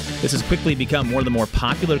winner. This has quickly become one of the more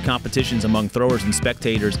popular competitions among throwers and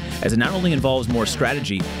spectators, as it not only involves more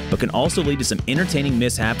strategy, but can also lead to some entertaining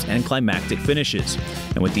mishaps and climactic finishes.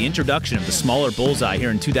 And with the introduction of the smaller bullseye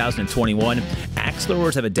here in 2021, axe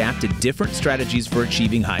throwers have adapted different strategies for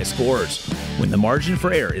achieving high scores. When the margin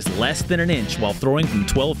for error is less than an inch while throwing from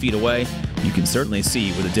 12 feet away, you can certainly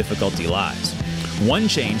see where the difficulty lies. One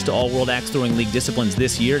change to all World Axe Throwing League disciplines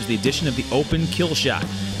this year is the addition of the open kill shot.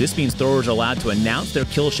 This means throwers are allowed to announce their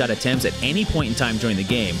kill shot attempts at any point in time during the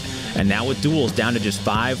game. And now with duels down to just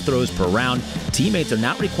 5 throws per round, teammates are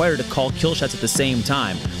not required to call kill shots at the same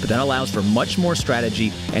time, but that allows for much more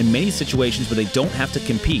strategy and many situations where they don't have to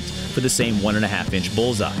compete for the same 1.5-inch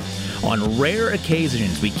bullseye. On rare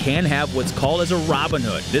occasions, we can have what's called as a Robin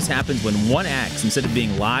Hood. This happens when one axe, instead of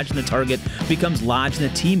being lodged in the target, becomes lodged in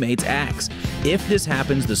a teammate's axe. If this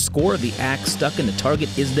happens, the score of the axe stuck in the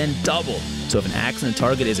target is then doubled. So if an axe in the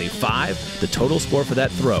target is a 5, the total score for that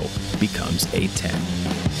throw becomes a 10.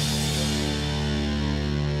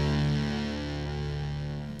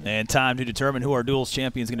 And time to determine who our duels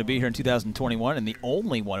champion is going to be here in 2021, and the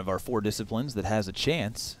only one of our 4 disciplines that has a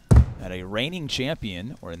chance at a reigning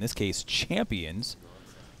champion, or in this case, champions,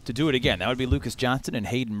 to do it again. That would be Lucas Johnson and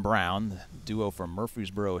Hayden Brown, the duo from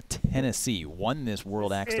Murfreesboro, Tennessee. Won this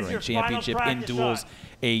World Axe Throwing Championship in duels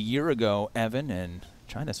a year ago, Evan, and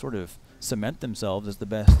trying to sort of cement themselves as the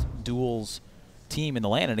best duels team in the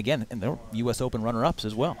land. And again, and they're U.S. Open runner-ups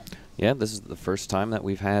as well. Yeah, this is the first time that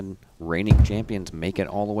we've had reigning champions make it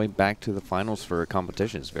all the way back to the finals for a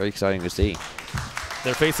competition. It's very exciting to see.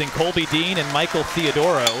 They're facing Colby Dean and Michael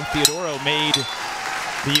Theodoro. Theodoro made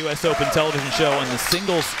the U.S. Open television show in the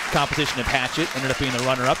singles competition of hatchet, ended up being the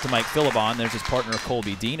runner-up to Mike Philbaum. There's his partner,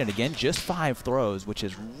 Colby Dean. And again, just 5 throws, which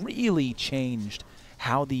has really changed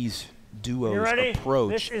how these duos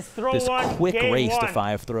approach this quick race to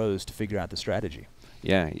 5 throws to figure out the strategy.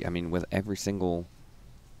 Yeah, I mean, with every single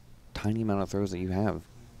tiny amount of throws that you have,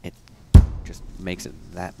 it just makes it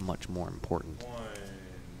that much more important. 1,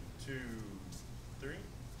 2, 3.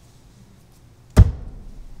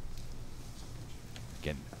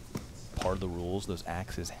 Again, part of the rules, those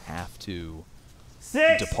axes have to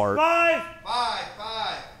 6, depart 5,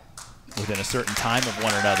 within a certain time of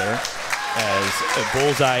one another. As a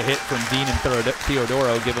bullseye hit from Dean and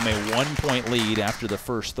Theodoro give them a 1-point lead after the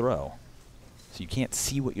first throw. So you can't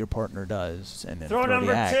see what your partner does, and then throw the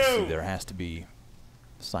axe. So there has to be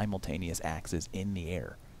simultaneous axes in the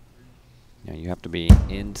air. Yeah, you have to be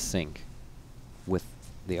in sync with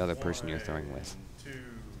the other person you're throwing with. 1, 2,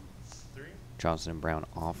 Johnson and Brown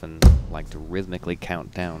often like to rhythmically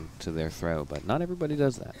count down to their throw, but not everybody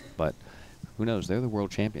does that. But who knows? They're the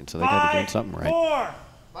world champions, so they got to be doing something right.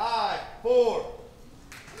 5-4.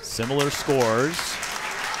 Similar scores.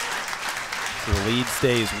 So the lead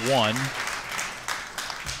stays 1.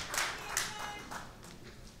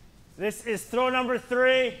 This is throw number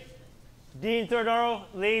 3. Dean Theodoro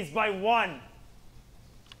leads by 1.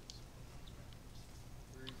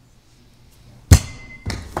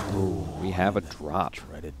 Ooh, we have a drop.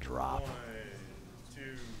 Dreaded drop. 1, 2,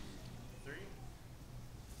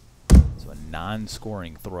 3. So a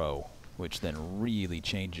non-scoring throw, which then really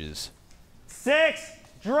changes. 6,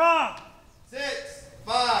 drop. 6,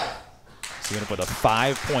 5. So you're going to put a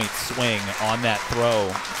 5-point swing on that throw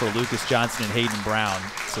for Lucas Johnson and Hayden Brown.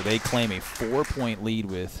 So they claim a 4-point lead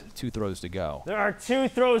with 2 throws to go. There are 2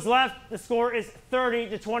 throws left. The score is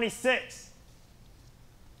 30-26.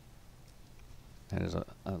 That is a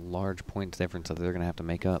large points difference that they're going to have to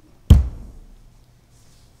make up.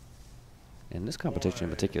 In this competition in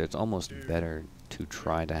particular, it's almost better to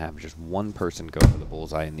try to have just one person go for the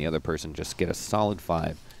bullseye and the other person just get a solid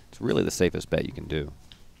 5. It's really the safest bet you can do.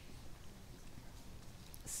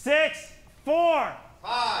 6, 4.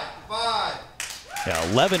 5, 5.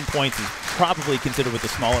 Yeah, 11 points is probably considered with the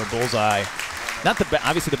smaller bullseye. Not the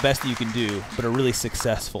obviously the best that you can do, but a really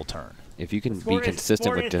successful turn. If you can be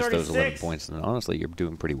consistent with just those 11 points, then honestly, you're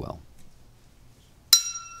doing pretty well.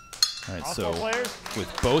 All right, so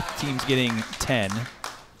with both teams getting 10.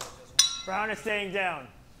 Brown is staying down.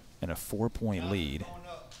 And a 4-point lead.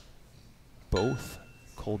 Both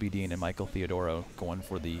Colby Dean and Michael Theodoro going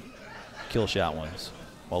for the kill shot ones,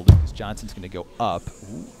 while Lucas Johnson's going to go up.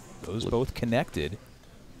 Ooh, those both connected.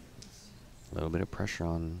 A little bit of pressure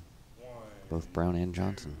on both Brown and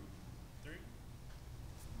Johnson.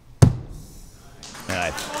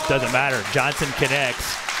 And it doesn't matter. Johnson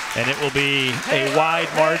connects, and it will be a wide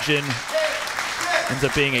margin. Ends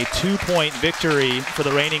up being a 2-point victory for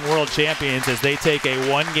the reigning world champions as they take a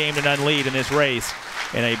 1-game-to-none lead in this race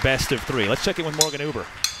in a best-of-3. Let's check in with Morgan Uber.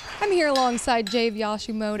 I'm here alongside Jave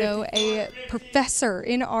Yoshimoto, a professor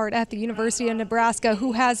in art at the University of Nebraska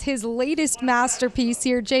who has his latest masterpiece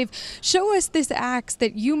here. Jave, show us this axe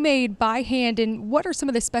that you made by hand, and what are some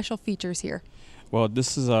of the special features here? Well,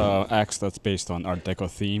 this is an axe that's based on Art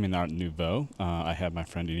Deco theme and Art Nouveau. I had my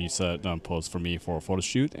friend Elisa pose for me for a photo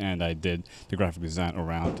shoot, and I did the graphic design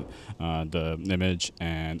around the image,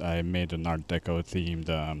 and I made an Art Deco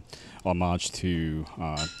themed homage to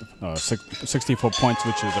 64 points,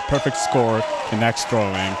 which is a perfect score in axe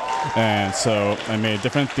throwing. And so I made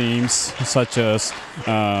different themes, such as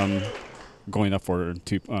going up for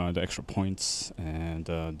the extra points, and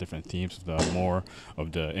different themes, more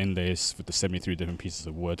of the inlays with the 73 different pieces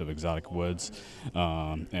of wood, of exotic woods,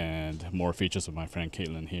 and more features of my friend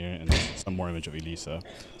Caitlin here, and some more image of Elisa.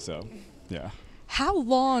 So, yeah. How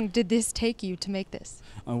long did this take you to make this?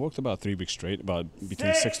 I worked about 3 weeks straight, about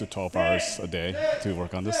between 6 to 12 hours a day to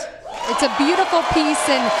work on this. It's a beautiful piece,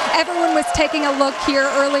 and everyone was taking a look here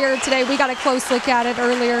earlier today. We got a close look at it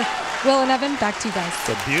earlier. Will and Evan, back to you guys. It's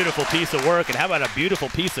a beautiful piece of work, and how about a beautiful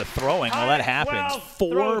piece of throwing? Well, that happens.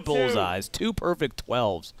 4 bullseyes, 2 perfect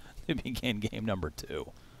 12s to begin game number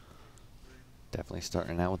 2. Definitely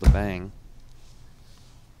starting out with a bang.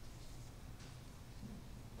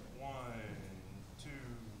 1, 2,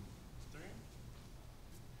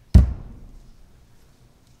 3.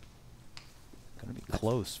 Going to be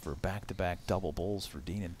close for back-to-back double bulls for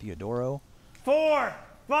Dean and Theodoro. 4,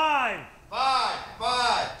 5. 5,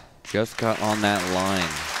 5. Just got on that line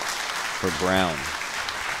for Brown.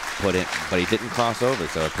 But he didn't cross over,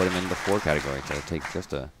 so I put him in the 4 category. So it takes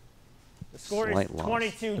just a slight loss.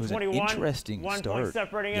 22-21. It was an interesting start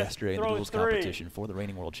yesterday in the duels 3. competition for the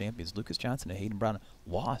reigning world champions. Lucas Johnson and Hayden Brown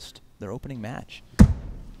lost their opening match.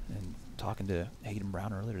 And talking to Hayden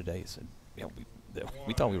Brown earlier today, he said, you know,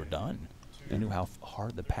 we thought we were done. We knew how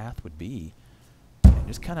hard the path would be. And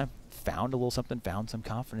just kind of found a little something, found some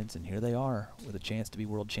confidence, and here they are with a chance to be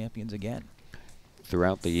world champions again.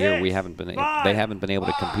 Throughout the year, they haven't been able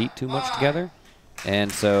to compete too much together,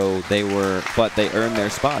 and so they earned their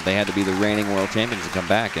spot. They had to be the reigning world champions to come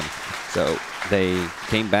back, and so they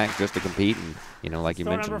came back just to compete. And like you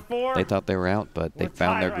mentioned, they thought they were out, but they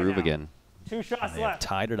found their groove again. 2 shots they left. Have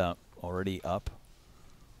tied it up, already up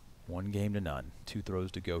 1-0-0. 2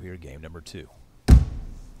 throws to go here, game number 2.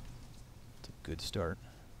 It's a good start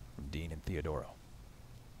from Dean and Theodoro.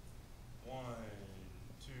 1,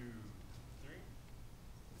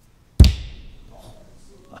 2,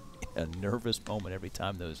 3. A nervous moment every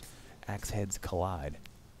time those axe heads collide.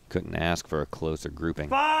 Couldn't ask for a closer grouping.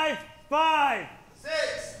 5, 5.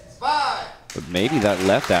 6, 5. but maybe that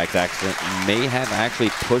left axe accident may have actually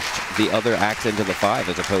pushed the other axe into the 5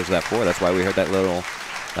 as opposed to that 4. That's why we heard that little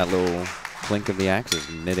clink of the axes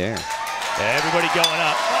in midair. Everybody going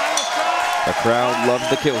up. The crowd loves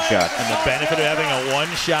the kill shot. And the benefit of having a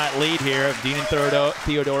one-shot lead here, if Dean and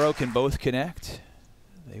Theodoro can both connect,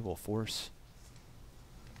 they will force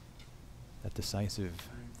that decisive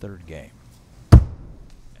third game.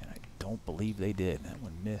 And I don't believe they did. That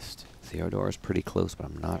one missed. Theodoro's pretty close, but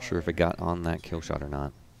I'm not sure if it got on that kill shot or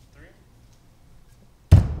not.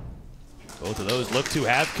 Both of those look to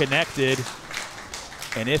have connected.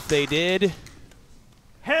 And if they did,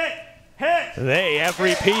 they have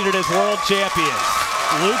repeated as world champions.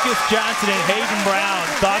 Lucas Johnson and Hayden Brown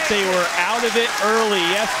thought they were out of it early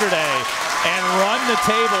yesterday and run the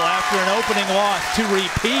table after an opening loss to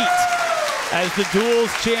repeat as the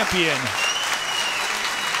duels champion.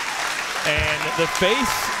 And the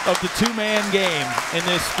face of the two-man game in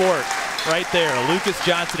this sport right there, Lucas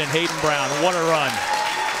Johnson and Hayden Brown. What a run.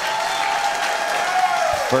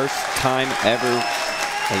 First time ever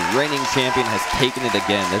a reigning champion has taken it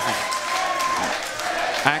again. This is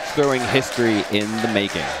axe throwing history in the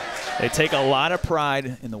making. They take a lot of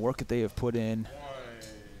pride in the work that they have put in,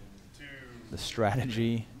 the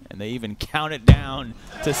strategy, and they even count it down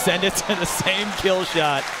to send it to the same kill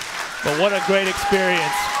shot. But what a great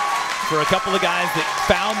experience for a couple of guys that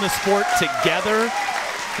found the sport together.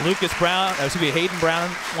 Hayden Brown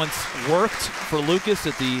once worked for Lucas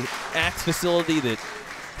at the axe facility that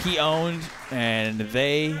he owned, and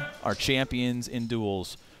they are champions in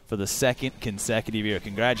duels for the second consecutive year.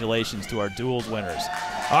 Congratulations to our duels winners.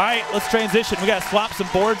 All right, let's transition. We got to swap some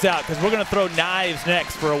boards out because we're going to throw knives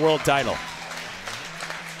next for a world title.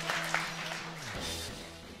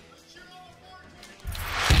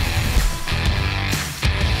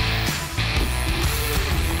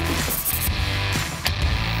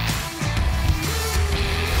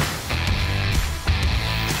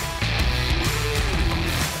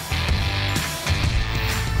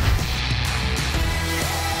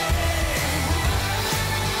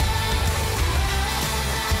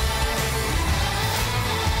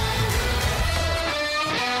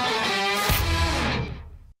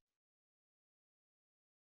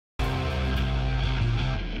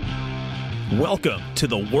 Welcome to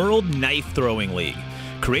the World Knife Throwing League.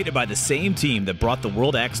 Created by the same team that brought the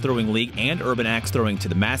World Axe Throwing League and Urban Axe Throwing to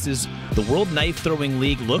the masses, the World Knife Throwing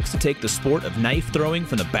League looks to take the sport of knife throwing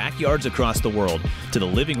from the backyards across the world to the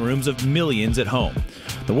living rooms of millions at home.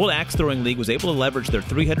 The World Axe Throwing League was able to leverage their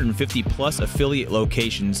 350-plus affiliate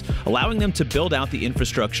locations, allowing them to build out the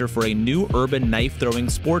infrastructure for a new urban knife throwing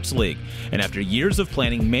sports league. And after years of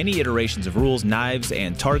planning many iterations of rules, knives,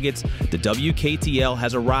 and targets, the WKTL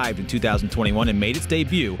has arrived in 2021 and made its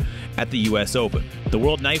debut at the U.S. Open. The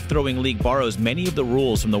World Knife Throwing League borrows many of the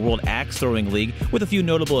rules from the World Axe Throwing League, with a few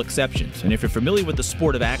notable exceptions. And if you're familiar with the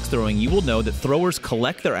sport of axe throwing, you will know that throwers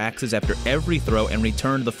collect their axes after every throw and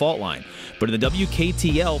return to the fault line. But in the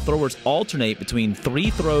WKTL, throwers alternate between 3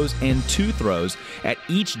 throws and 2 throws at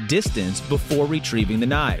each distance before retrieving the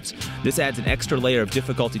knives. This adds an extra layer of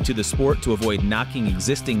difficulty to the sport to avoid knocking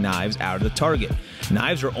existing knives out of the target.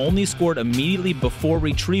 Knives are only scored immediately before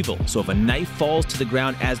retrieval, so if a knife falls to the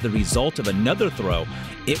ground as the result of another throw,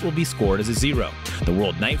 it will be scored as a 0. The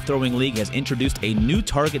World Knife Throwing League has introduced a new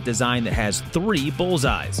target design that has 3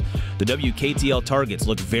 bullseyes. The WKTL targets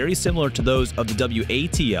look very similar to those of the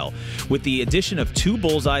WATL, with the addition of 2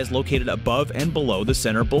 bullseyes located above and below the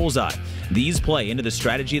center bullseye. These play into the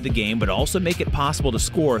strategy of the game, but also make it possible to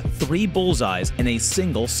score 3 bullseyes in a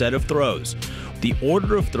single set of throws. The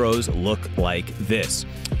order of throws look like this: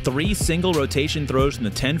 3 single rotation throws from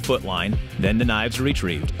the 10-foot line, then the knives are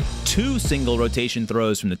retrieved. 2 single rotation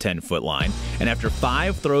throws from the 10-foot line, and after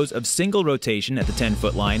 5 throws of single rotation at the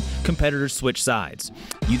 10-foot line, competitors switch sides.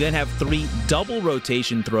 You then have 3 double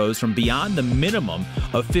rotation throws from beyond the minimum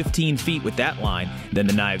of 15 feet with that line, then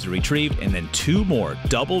the knives are retrieved, and then 2 more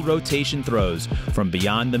double rotation throws from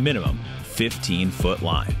beyond the minimum 15-foot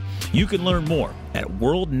line. You can learn more at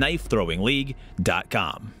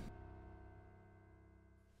worldknifethrowingleague.com.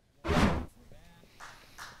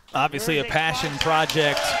 Obviously a passion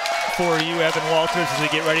project for you, Evan Walters, as we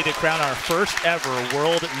get ready to crown our first ever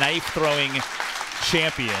World Knife Throwing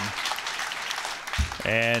Champion.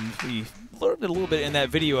 And we learned a little bit in that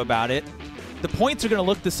video about it. The points are going to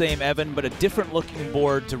look the same, Evan, but a different looking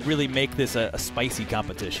board to really make this a spicy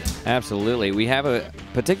competition. Absolutely. We have a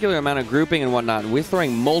particular amount of grouping and whatnot. We're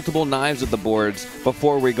throwing multiple knives at the boards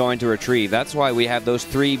before we're going to retrieve. That's why we have those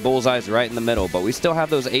 3 bullseyes right in the middle, but we still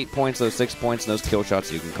have those 8 points, those 6 points, and those kill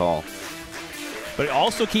shots you can call. But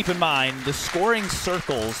also keep in mind the scoring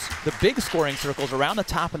circles, the big scoring circles around the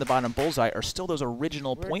top and the bottom bullseye are still those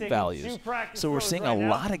original point values. So we're seeing a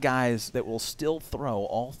lot of guys that will still throw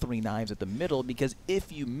all 3 knives at the middle, because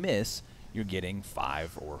if you miss, you're getting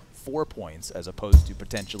 5 or 4 points as opposed to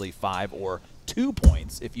potentially 5 or 2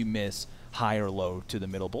 points if you miss high or low to the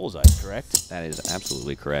middle bullseye, correct? That is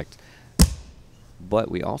absolutely correct.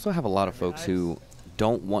 But we also have a lot of folks who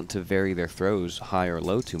don't want to vary their throws high or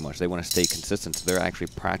low too much. They want to stay consistent, so they're actually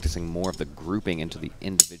practicing more of the grouping into the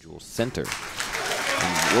individual center.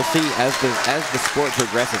 And we'll see as the sport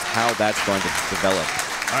progresses how that's going to develop.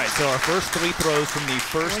 All right, so our first 3 throws from the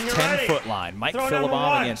first 10-foot line. Mike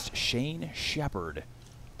Philbaum against Shane Shepard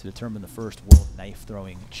to determine the first world knife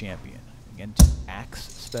throwing champion. Again, 2 axe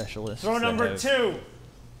specialists. Throw number 2.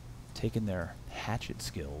 Taken their hatchet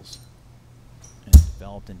skills and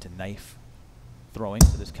developed into knife throwing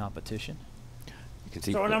for this competition. You can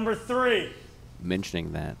see throw number 3.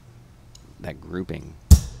 Mentioning that grouping,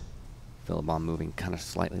 Philbaum moving kind of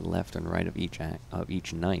slightly left and right of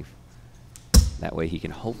each knife. That way he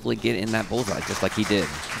can hopefully get in that bullseye just like he did.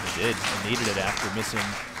 He did. He needed it after missing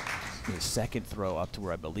his second throw up to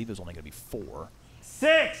where I believe it was only going to be 4.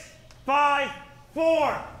 6, 5,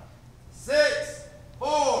 4. 6,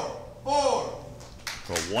 4, 4.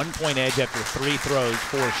 So a 1-point edge after 3 throws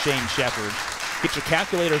for Shane Shepard. Get your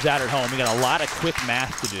calculators out at home. We got a lot of quick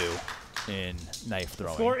math to do in knife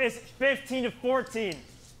throwing. Score is 15 to 14.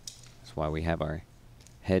 That's why we have our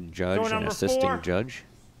head judge and assisting 4. judge.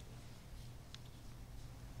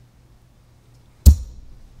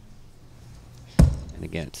 And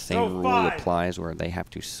again, same rule applies where they have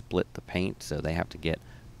to split the paint, so they have to get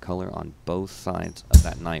color on both sides of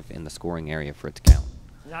that knife in the scoring area for it to count.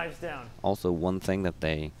 Knives down. Also, one thing that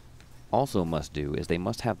they also must do is they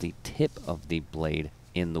must have the tip of the blade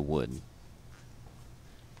in the wood.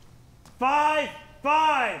 5,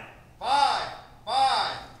 5. 5,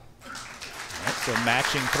 5. Right, so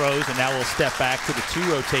matching throws, and now we'll step back to the 2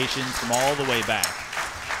 rotations from all the way back.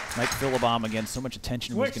 Mike Philbaum, again, so much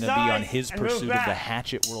attention was going to be on his pursuit of the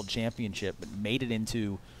Hatchet World Championship, but made it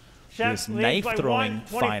into this knife throwing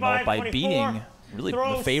final by beating really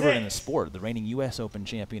the favorite in the sport. The reigning U.S. Open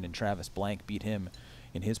champion and Travis Blank beat him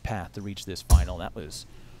in his path to reach this final. That was,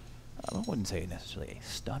 I wouldn't say necessarily a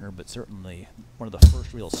stunner, but certainly one of the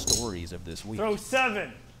first real stories of this week. Throw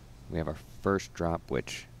 7. We have our first drop,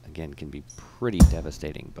 which, again, can be pretty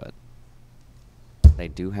devastating, but they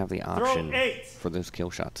do have the option for those kill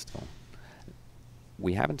shots still.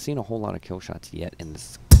 We haven't seen a whole lot of kill shots yet in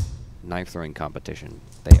this knife throwing competition.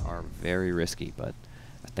 They are very risky, but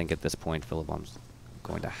I think at this point, Philbaum's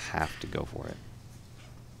going to have to go for it.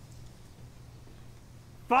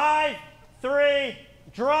 5, 3,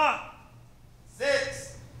 drop.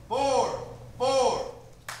 6, 4, 4.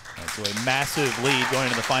 Right, so a massive lead going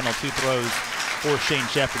into the final 2 throws for Shane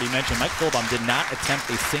Shepard. He mentioned Mike Philbaum did not attempt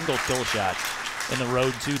a single kill shot in the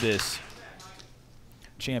road to this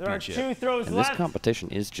championship. There are 2 throws and left. This competition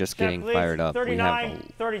is just getting fired up. 39, we have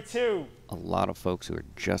 32. A lot of folks who are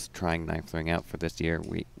just trying knife throwing out for this year.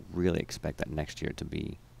 We really expect that next year to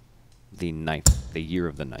be the year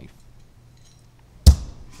of the knife.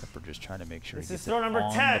 Shepard just trying to make sure This he gets is throw it number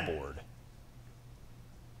on 10. the board.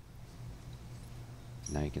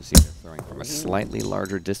 Now you can see they're throwing from a slightly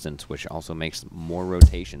larger distance, which also makes more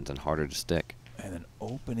rotations and harder to stick. And an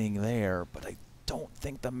opening there, but I don't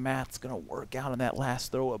think the math's going to work out on that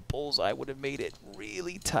last throw. A bullseye would have made it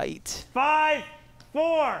really tight. 5,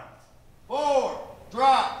 4. 4,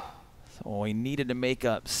 drop. So we needed to make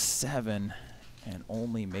up 7 and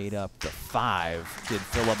only made up the 5, did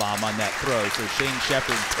Philbaum on that throw. So Shane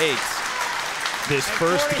Shepard takes this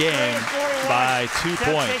first game by 2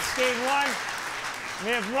 points. Game 1. We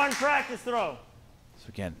have 1 practice throw. So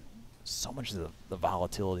again, so much of the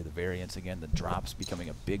volatility, the variance, again, the drops becoming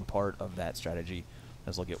a big part of that strategy.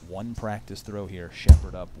 Let's look at 1 practice throw here.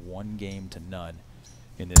 Shepard up 1 game to none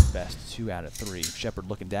in this best 2 out of 3. Shepard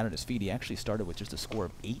looking down at his feet. He actually started with just a score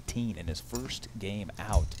of 18 in his first game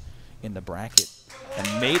out in the bracket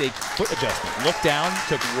and made a foot adjustment. Looked down,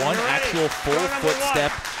 took 1 actual full foot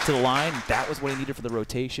step to the line. That was what he needed for the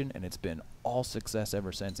rotation, and it's been all success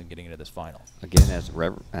ever since in getting into this final. Again, as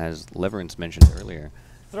Leverance mentioned earlier,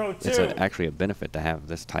 Throw 2. it's actually a benefit to have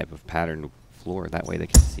this type of patterned floor. That way they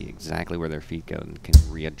can see exactly where their feet go and can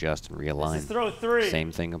readjust and realign. This is throw 3.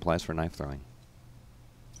 Same thing applies for knife throwing.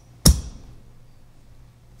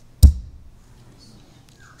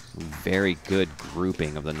 Very good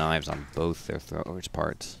grouping of the knives on both their throwers'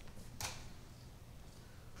 parts.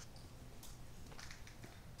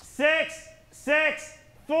 6, 6,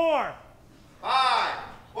 4. 5,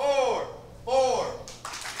 4, 4.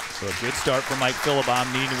 So a good start for Mike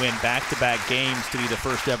Philbaum, needing to win back-to-back games to be the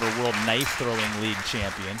first ever World Knife Throwing League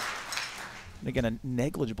champion. And again, a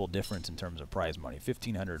negligible difference in terms of prize money.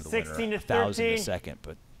 $1,500 to the winner, $1,000 the second,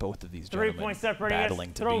 but both of these gentlemen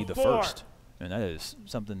battling to be the first. And that is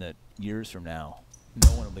something that years from now,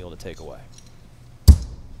 no one will be able to take away.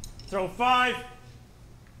 Throw 5. Those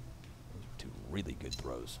are two really good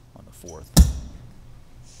throws on the fourth.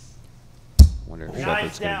 Wonder if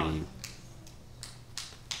Shepard's going to be...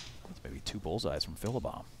 That's maybe 2 bullseyes from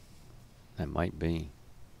Philbaum. That might be.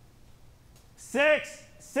 6.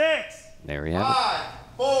 There we have it. 5,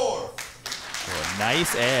 4. So a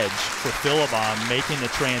nice edge for Philbaum, making the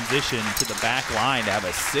transition to the back line to have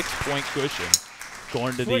a 6-point cushion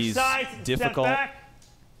going to these difficult,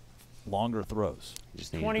 longer throws. You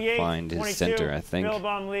just need to find his center, I think,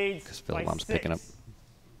 Philbaum leads because Philbaum's picking up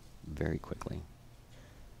very quickly.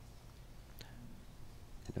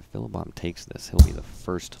 And if Philbaum takes this, he'll be the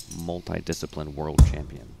first multi-discipline world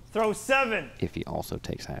champion. Throw 7. If he also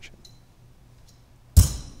takes hatchet.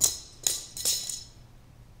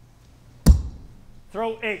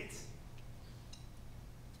 Throw 8.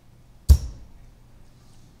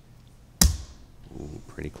 Ooh,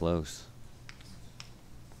 pretty close.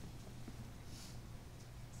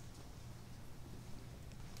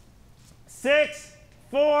 Six,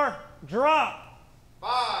 4, drop.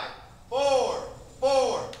 5, 4,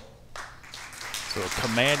 4. So a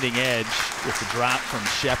commanding edge with the drop from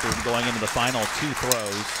Shepard going into the final 2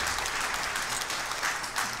 throws.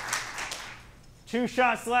 2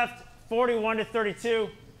 shots left, 41-32.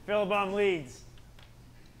 Philbaum leads.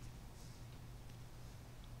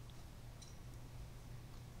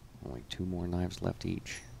 Only 2 more knives left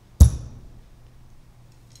each.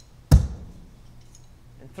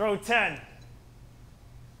 And throw 10.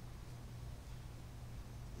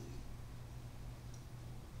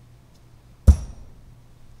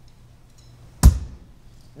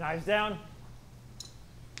 Knives down.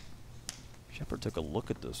 Shepard took a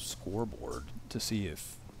look at the scoreboard to see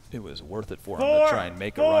if it was worth it for him to try and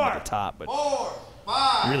make a run to the top, but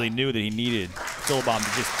he really knew that he needed Philbaum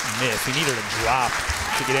to just miss. He needed a drop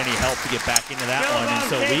to get any help to get back into that one, and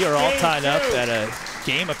so we are all tied up at a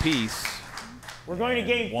game apiece. We're going to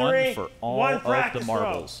game 3. One for all of the practice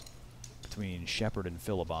marbles between Shepard and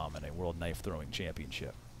Philbaum in a World Knife Throwing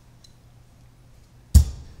Championship.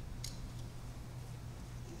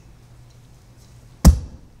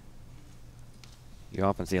 You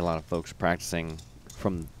often see a lot of folks practicing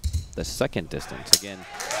from the second distance. Again,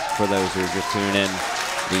 for those who are just tuning in,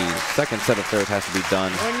 the second set of throws has to be done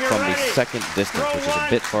from the second distance, which is a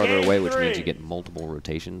bit farther away, which means you get multiple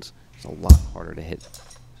rotations. It's a lot harder to hit.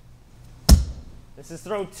 This is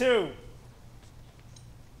throw 2.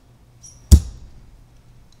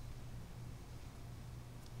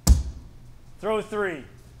 Throw 3.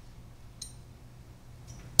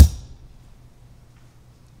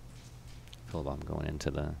 Philbaum going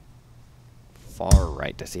into the far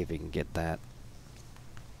right to see if he can get that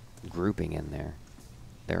grouping in there.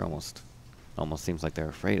 They're almost seems like they're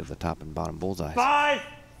afraid of the top and bottom bullseyes. 5,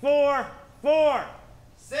 4, 4.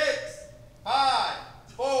 6, 5,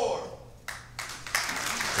 4.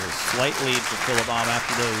 So a slight lead for Philbaum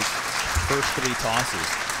after those first 3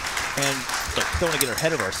 tosses. And look, don't want to get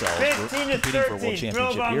ahead of ourselves. We're competing for a world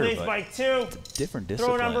championship Philbaum here, leads but by 2. it's a different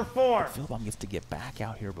discipline. Throw number 4. But Philbaum gets to get back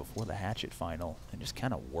out here before the hatchet final and just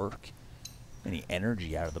kind of work any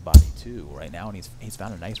energy out of the body too right now, and he's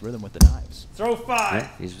found a nice rhythm with the knives. Throw 5.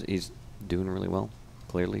 Yeah, he's doing really well,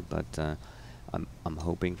 clearly, but I'm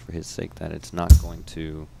hoping for his sake that it's not going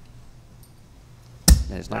to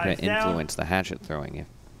influence the hatchet throwing,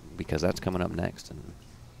 because that's coming up next, and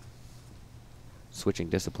switching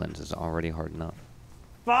disciplines is already hard enough.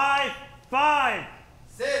 5, 5.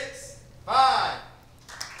 6, 5.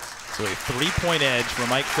 So a 3-point edge for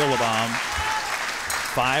Mike Philbaum.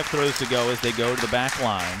 5 throws to go as they go to the back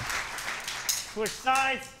line. Switch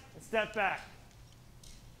sides and step back.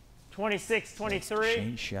 26-23.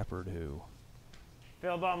 Shane Shepard, who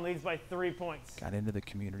Philbaum leads by 3 points. got into the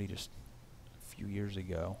community just a few years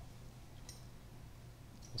ago.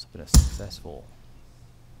 Also been a successful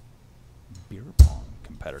beer pong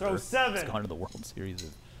competitor. Throw 7. He's gone to the World Series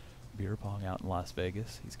of beer pong out in Las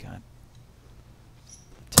Vegas. He's got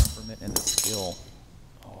the temperament and the skill.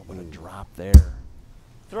 Oh, what a drop there.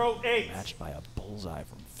 Throw 8. Matched by a bullseye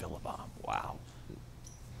from Philbaum. Wow.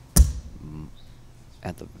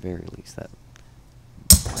 At the very least, that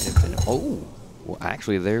might have been. Oh, well,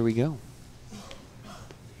 actually, there we go.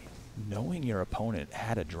 Knowing your opponent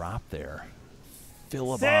had a drop there,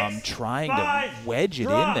 Philbaum trying to wedge it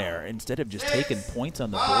in there instead of just taking points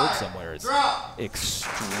on the board somewhere is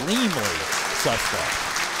extremely suspect.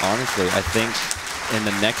 honestly, I think in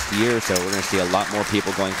the next year or so, we're going to see a lot more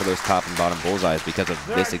people going for those top and bottom bullseyes because of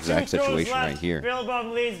this exact situation right here.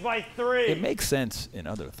 Philbaum leads by 3. It makes sense in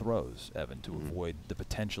other throws, Evan, to avoid the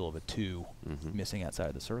potential of a 2 missing outside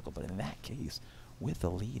of the circle. But in that case, with the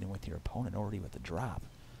lead and with your opponent already with the drop.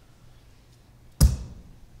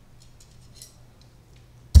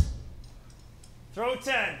 Throw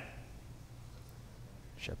 10.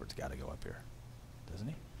 Shepard's got to go up here, doesn't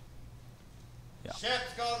he? Yeah.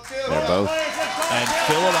 Shep's going 2. They're both. And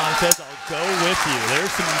Philbaum says, I'll go with you.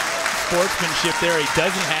 There's some sportsmanship there. He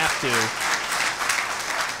doesn't have to.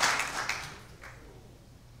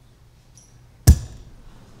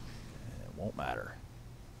 It won't matter.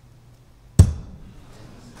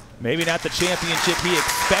 Maybe not the championship he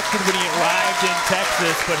expected when he arrived in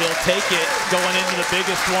Texas, but he'll take it going into the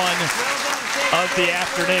biggest one of the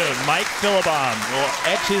afternoon. Mike Philbaum will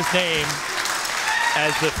etch his name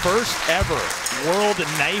as the first ever World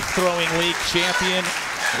Knife Throwing League champion.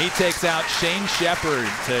 He takes out Shane Shepard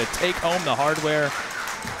to take home the hardware.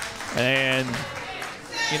 And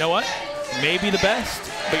you know what? Maybe the best,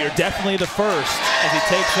 but you're definitely the first as he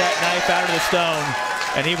takes that knife out of the stone,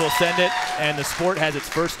 and he will send it, and the sport has its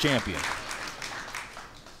first champion.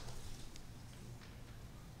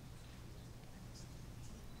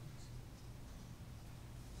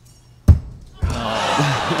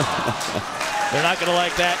 They're not going to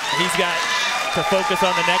like that. He's got to focus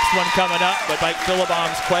on the next one coming up, but Mike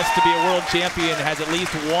Philbaum's quest to be a world champion has at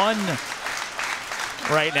least one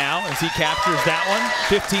right now as he captures that one.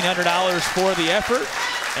 $1,500 for the effort,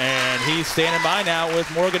 and he's standing by now with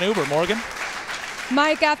Morgan Uber. Morgan?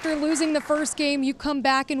 Mike, after losing the first game, you come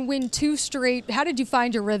back and win 2 straight. How did you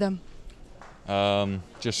find your rhythm?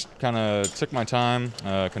 Just kind of took my time,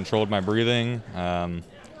 controlled my breathing,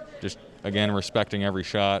 just, again, respecting every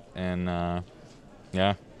shot, and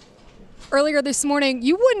yeah. Earlier this morning,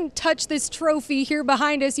 you wouldn't touch this trophy here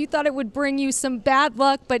behind us. You thought it would bring you some bad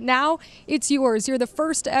luck, but now it's yours. You're the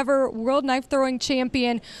first ever World Knife Throwing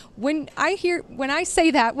champion. When I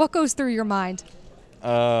say that, what goes through your mind?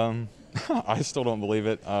 I still don't believe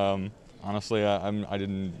it. Honestly, I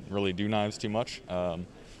didn't really do knives too much.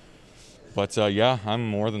 But yeah, I'm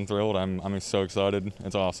more than thrilled. I'm so excited.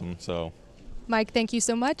 It's awesome. So, Mike, thank you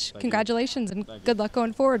so much. Congratulations and good luck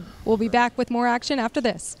going forward. We'll be back with more action after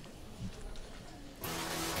this.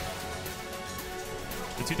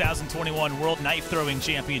 The 2021 World Knife Throwing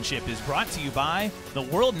Championship is brought to you by the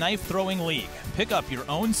World Knife Throwing League. Pick up your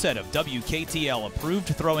own set of WKTL-approved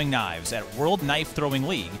throwing knives at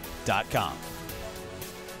worldknifethrowingleague.com.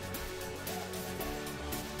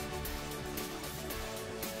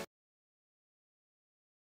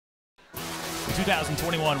 The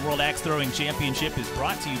 2021 World Axe Throwing Championship is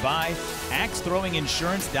brought to you by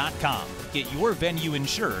AxeThrowingInsurance.com. Get your venue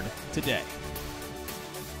insured today.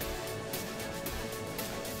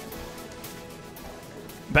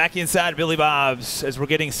 Back inside Billy Bob's as we're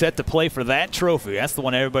getting set to play for that trophy. That's the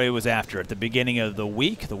one everybody was after at the beginning of the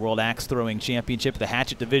week, the World Axe Throwing Championship. The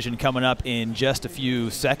hatchet division coming up in just a few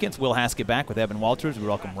seconds. Will Haskett back with Evan Walters. We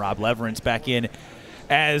welcome Rob Leverance back in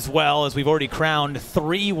as well, as we've already crowned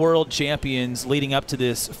 3 world champions leading up to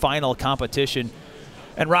this final competition.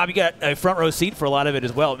 And Rob, you got a front row seat for a lot of it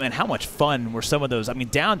as well. Man, how much fun were some of those? I mean,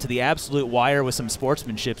 down to the absolute wire with some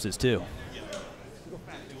sportsmanships too.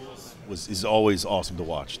 Is always awesome to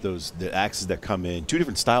watch. The axes that come in, 2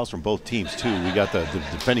 different styles from both teams too. We got the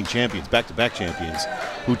defending champions, back-to-back champions,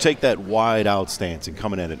 who take that wide out stance and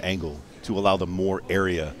come in at an angle to allow them more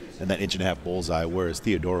area and that 1.5-inch bullseye, whereas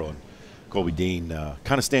Theodoro and Colby Dean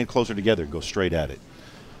kind of stand closer together and go straight at it.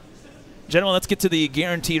 Gentlemen, let's get to the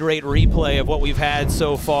guaranteed rate replay of what we've had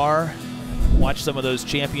so far. Watch some of those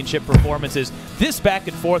championship performances. This back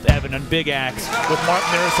and forth, Evan, on Big Axe with Mark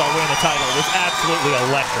Marisol winning the title was absolutely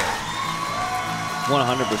electric.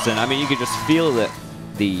 100%. I mean, you could just feel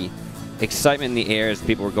the excitement in the air as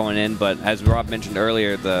people were going in, but as Rob mentioned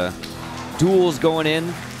earlier, the duels going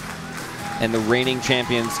in, and the reigning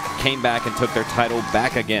champions came back and took their title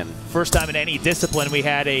back again. First time in any discipline we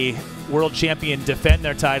had a world champion defend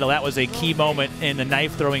their title. That was a key moment in the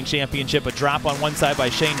knife throwing championship. A drop on one side by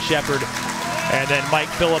Shane Shepard, and then Mike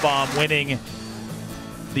Philbaum winning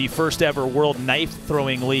the first ever World Knife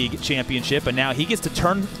Throwing League Championship. And now he gets to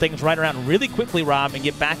turn things right around really quickly, Rob, and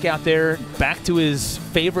get back out there, back to his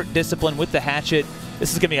favorite discipline with the hatchet.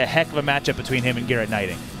 This is going to be a heck of a matchup between him and Garrett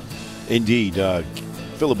Knighting. Indeed.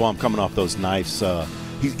 Philbaum coming off those knives,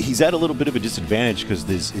 he's at a little bit of a disadvantage because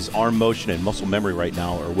his arm motion and muscle memory right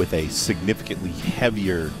now are with a significantly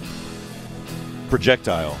heavier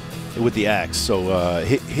projectile with the axe. So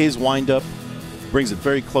his windup brings it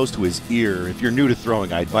very close to his ear. If you're new to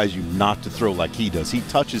throwing, I advise you not to throw like he does. He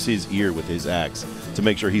touches his ear with his axe to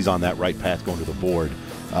make sure he's on that right path going to the board.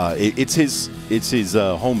 It's his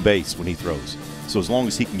home base when he throws. So as long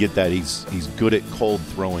as he can get that, he's good at cold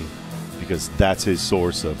throwing, because that's his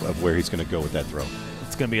source of where he's going to go with that throw.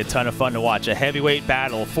 It's going to be a ton of fun to watch. A heavyweight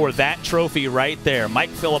battle for that trophy right there. Mike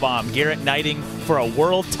Philbaum, Garrett Knighting for a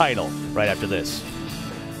world title right after this.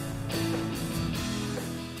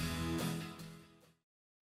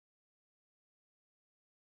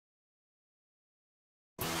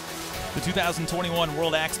 The 2021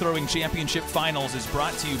 World Axe Throwing Championship Finals is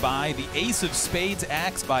brought to you by the Ace of Spades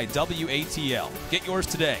Axe by WATL. Get yours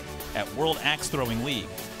today at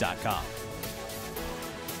worldaxethrowingleague.com.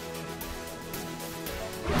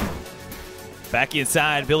 Back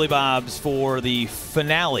inside Billy Bob's for the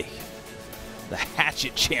finale. The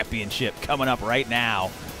Hatchet Championship coming up right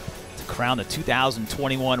now to crown the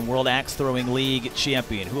 2021 World Axe Throwing League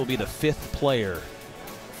champion, who will be the fifth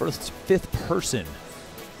person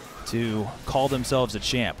to call themselves a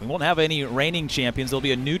champ. We won't have any reigning champions. There'll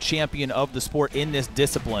be a new champion of the sport in this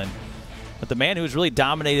discipline. But the man who's really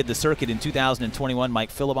dominated the circuit in 2021,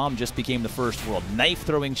 Mike Philbaum, just became the first world knife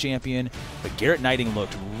throwing champion. But Garrett Knighting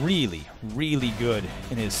looked really, really good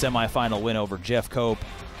in his semifinal win over Jeff Cope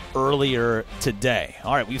earlier today.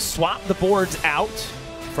 All right, we've swapped the boards out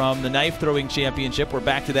from the knife throwing championship. We're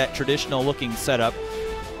back to that traditional looking setup.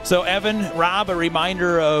 So Evan, Rob, a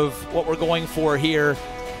reminder of what we're going for here.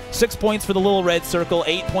 6 points for the little red circle,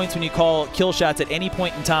 8 points when you call kill shots at any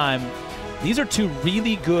point in time. These are two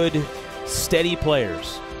really good, steady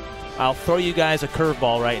players. I'll throw you guys a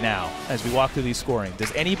curveball right now as we walk through these scoring.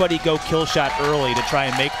 Does anybody go kill shot early to try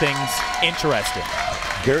and make things interesting?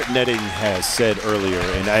 Garrett Knighting has said earlier,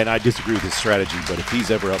 and I disagree with his strategy, but if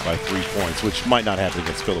he's ever up by 3 points, which might not happen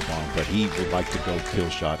against Philbaum, but he would like to go kill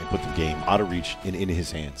shot and put the game out of reach and into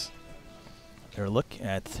his hands. Or look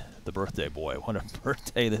at the birthday boy. What a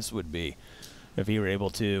birthday this would be if he were able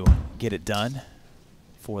to get it done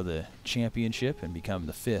for the championship and become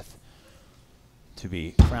the fifth to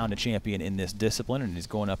be crowned a champion in this discipline. And he's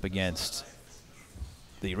going up against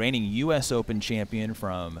the reigning U.S. Open champion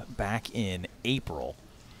from back in April,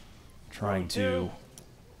 trying to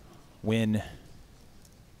win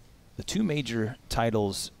the two major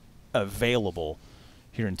titles available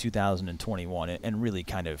here in 2021 and really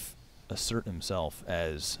kind of assert himself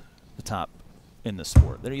as the top in the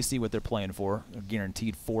sport. There you see what they're playing for. They're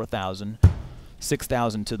guaranteed $4,000,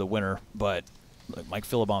 $6,000 to the winner. But like Mike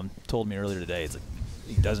Philbaum told me earlier today, it's like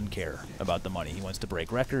he doesn't care about the money. He wants to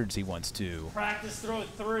break records. He wants to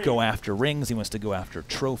go after rings. He wants to go after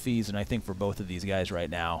trophies. And I think for both of these guys right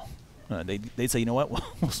now, they'd say, you know what,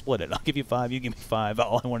 we'll split it. I'll give you 5. You give me 5.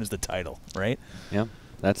 All I want is the title, right? Yeah.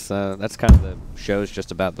 That's kind of the show's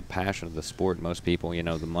just about the passion of the sport. Most people, you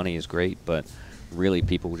know, the money is great, but really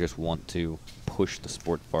people just want to push the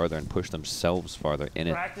sport farther and push themselves farther in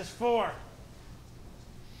it. Practice 4.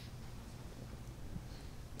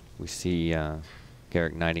 We see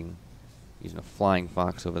Garrett Knighting using a flying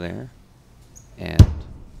fox over there, and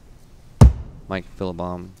Mike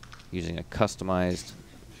Philbaum using a customized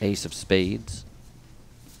ace of spades.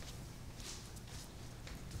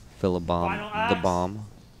 Philbaum, the bomb,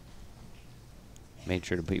 made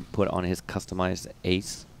sure to be put on his customized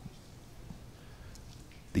ace.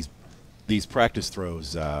 These practice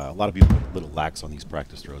throws, a lot of people get a little lax on these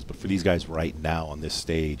practice throws, but for these guys right now on this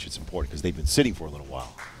stage, it's important because they've been sitting for a little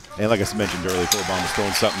while. And like I mentioned earlier, Philbaum is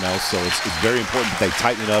throwing something else, so it's very important that they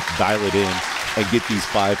tighten it up, dial it in, and get these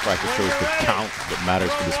 5 practice throws to count that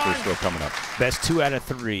matters for this first throw coming up. Best 2 out of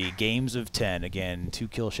 3, games of 10. Again, 2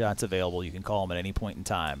 kill shots available. You can call them at any point in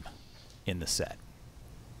time in the set.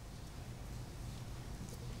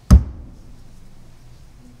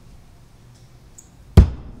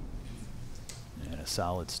 And a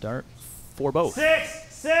solid start for both. 6.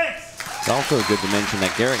 It's also good to mention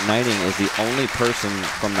that Garrett Knighting is the only person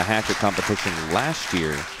from the Hatchet competition last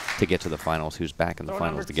year to get to the finals who's back in the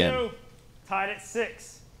finals again. 2, tied at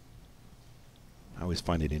 6. I always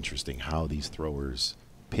find it interesting how these throwers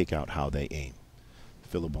pick out how they aim.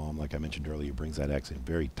 Philbaum, like I mentioned earlier, brings that axe in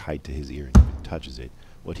very tight to his ear and even touches it.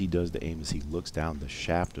 What he does to aim is he looks down the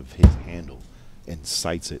shaft of his handle and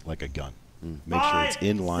sights it like a gun. Make sure it's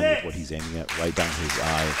in line with what he's aiming at, right down his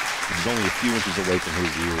eye. He's only a few inches away from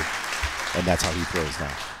his ear, and that's how he throws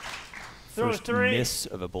now. First miss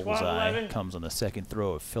of a bullseye comes on the second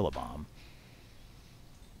throw of Philbaum.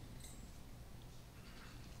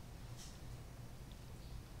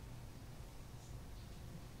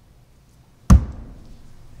 And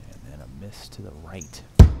then a miss to the right.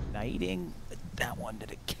 Knighting, that one,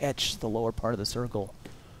 did it catch the lower part of the circle?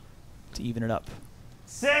 to even it up.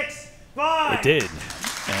 6-5. It did,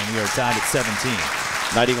 and we are tied at 17.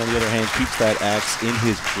 Knighting, on the other hand, keeps that axe in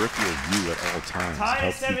his peripheral view at all times. Tied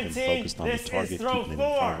at Helps keep 17. him focused on the This is target, throw keeping it in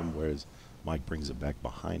front 4. of him, whereas Mike brings it back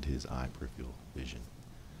behind his eye peripheral vision.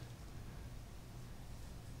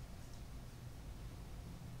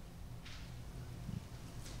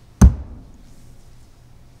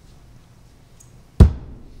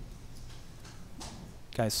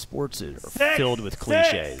 Guys, sports are filled with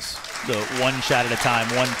cliches. The one shot at a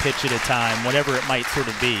time, one pitch at a time, whatever it might sort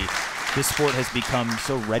of be. This sport has become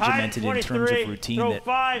so regimented in terms of routine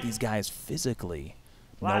that these guys physically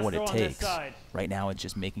know what it takes. Right now, it's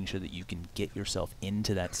just making sure that you can get yourself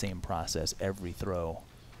into that same process every throw.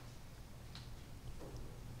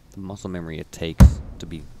 The muscle memory it takes to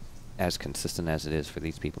be as consistent as it is for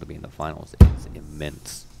these people to be in the finals is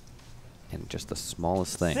immense. And just the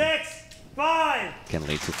smallest thing 6-5. can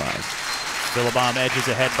lead to 5. Philbaum edges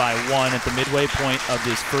ahead by 1 at the midway point of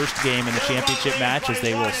this first game in the championship match as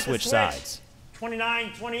they will switch sides.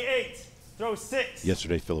 29-28. Throw 6.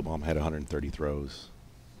 Yesterday, Philbaum had 130 throws.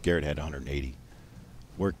 Garrett had 180.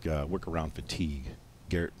 Work around fatigue.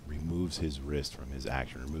 Garrett removes his wrist from his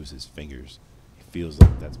action, removes his fingers. He feels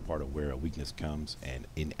like that's part of where a weakness comes and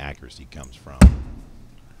inaccuracy comes from.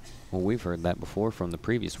 Well, we've heard that before from the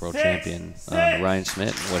previous world champion, Ryan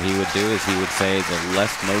Schmidt. What he would do is he would say the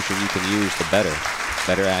less motion you can use, the better.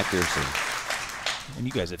 Better accuracy. And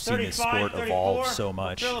you guys have seen this sport evolve so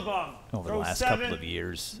much over the last couple of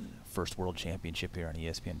years. First world championship here on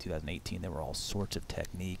ESPN 2018, there were all sorts of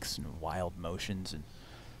techniques and wild motions, and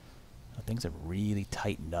things have really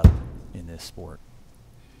tightened up in this sport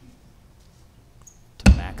to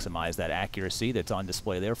maximize that accuracy that's on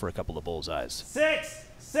display there for a couple of bullseyes. 6-6.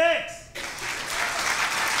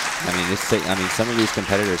 I mean, some of these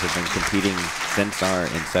competitors have been competing since our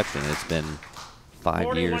inception. It's been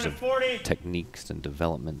 5 years of techniques and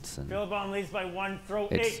developments, and Philbaum leads by 1. Throw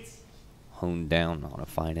 8. it's honed down on a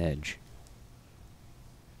fine edge.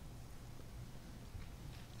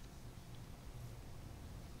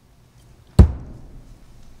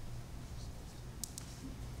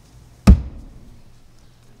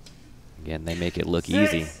 Again, they make it look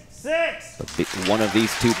easy. 6. But one of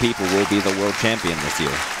these two people will be the world champion this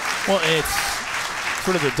year. Well, it's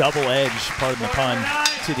sort of the double edge, pardon the pun,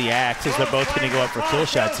 to the axe, as they're both going to go up for kill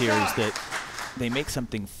shots here, is that they make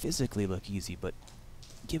something physically look easy, but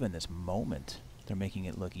given this moment, they're making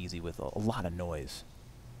it look easy with a lot of noise.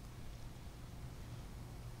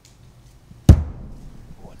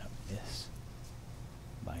 Oh, and a miss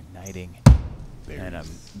by Knighting. And a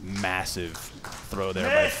massive throw there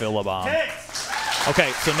by Philbaum.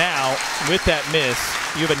 Okay, so now, with that miss,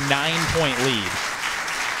 you have a 9-point lead.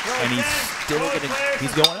 And he's still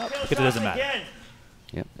he's going up because it doesn't matter.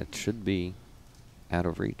 Yep, it should be out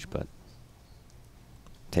of reach, but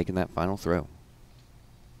taking that final throw.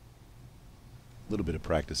 A little bit of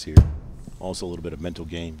practice here. Also a little bit of mental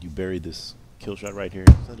game. You buried this kill shot right here.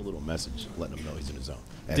 Send a little message letting him know he's in his zone.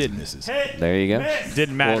 As he misses. There you go.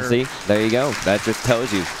 Didn't matter. Well, see, there you go. That just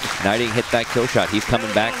tells you. Knighting hit that kill shot. He's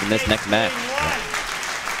coming back from this next match.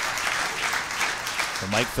 So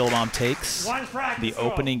Mike Philbaum takes the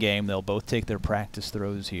opening game. They'll both take their practice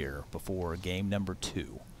throws here before game number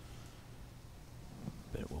 2.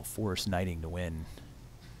 But it will force Knighting to win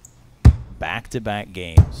back-to-back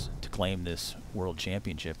games to claim this world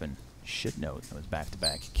championship. And should note those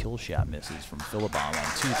back-to-back kill shot misses from Philbaum on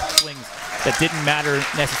 2 swings that didn't matter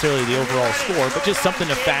necessarily the overall score, but just something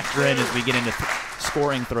to factor in as we get into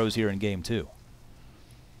scoring throws here in game 2.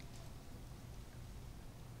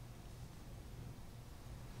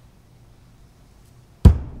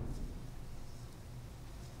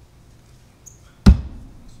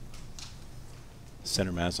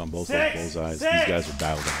 Center mass on both those bullseyes. These guys are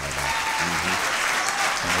dialed in right now.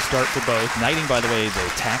 And we'll start for both. Knighting, by the way, is a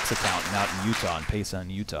tax accountant out in Utah, in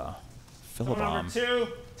Payson, Utah. Philbaum, number 2,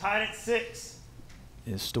 tied at 6.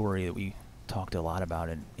 His story that we talked a lot about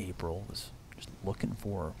in April was just looking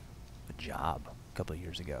for a job a couple of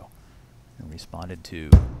years ago, and responded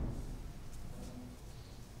to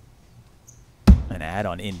an ad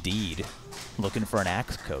on Indeed looking for an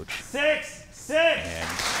axe coach. 6-6. And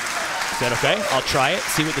said, okay, I'll try it,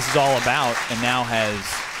 see what this is all about, and now has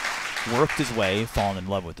worked his way, fallen in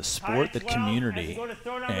love with the sport, the community,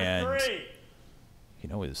 and, you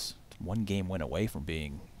know, is 1 game win away from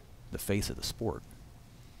being the face of the sport.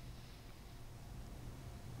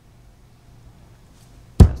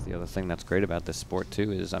 That's the other thing that's great about this sport,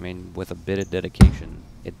 too, is, I mean, with a bit of dedication,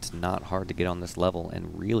 it's not hard to get on this level,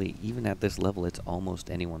 and really, even at this level, it's almost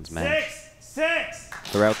anyone's match. 6-6.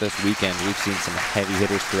 Throughout this weekend, we've seen some heavy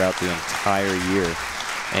hitters throughout the entire year.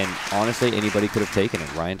 And honestly, anybody could have taken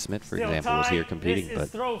it. Ryan Smith, for example, was here competing. This is but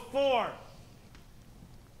throw 4.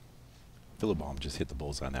 Philbaum just hit the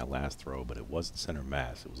bullseye on that last throw, but it wasn't center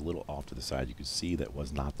mass. It was a little off to the side. You could see that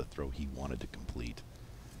was not the throw he wanted to complete.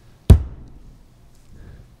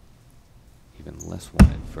 even less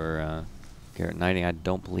wanted for Garrett Knighting. I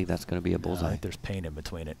don't believe that's going to be a bullseye. I think there's pain in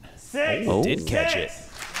between it. Oh, did catch it.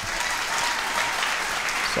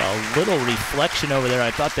 So a little reflection over there.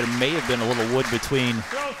 I thought there may have been a little wood between.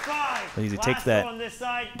 But as he takes that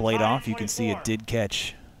blade off, you can see it did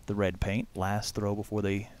catch the red paint. Last throw before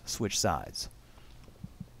they switch sides.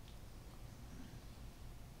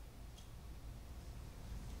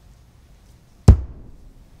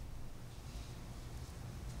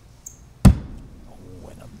 Oh,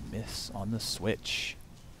 and a miss on the switch.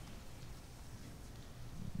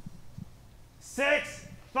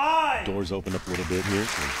 6-5. Doors open up a little bit here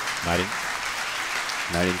for Knighting.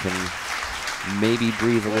 Knighting can maybe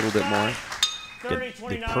breathe a little bit more.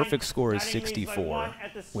 The perfect score is 64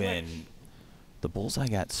 when the bullseye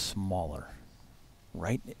got smaller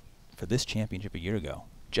right for this championship a year ago,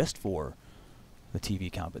 just for the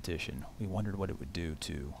TV competition. We wondered what it would do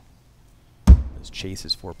to those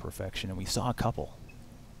chases for perfection, and we saw a couple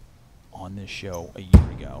on this show a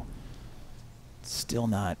year ago. Still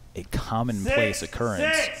not a commonplace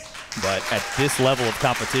occurrence, but at this level of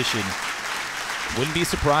competition, wouldn't be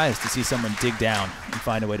surprised to see someone dig down and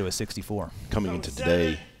find a way to a 64. Coming into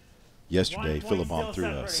today, yesterday, Philbaum threw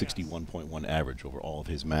a 61.1 average over all of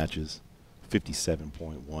his matches,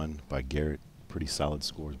 57.1 by Garrett. Pretty solid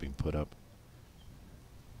scores being put up,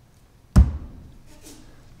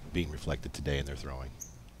 being reflected today in their throwing.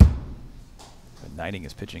 But Knighting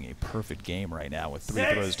is pitching a perfect game right now with 3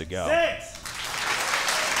 throws to go.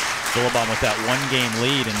 Philbaum with that 1-game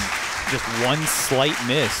lead, and just one slight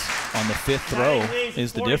miss on the 5th throw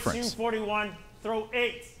is the difference. 42-41, throw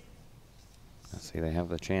 8. Let's see, they have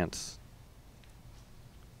the chance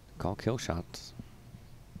to call kill shots,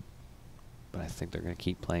 but I think they're going to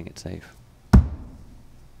keep playing it safe.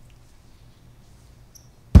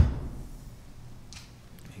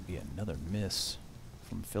 Maybe another miss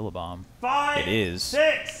from Philbaum. 5, it is.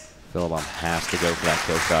 6. Philbaum has to go for that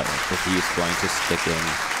kill shot if he is going to stick in.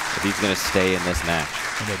 If he's going to stay in this match.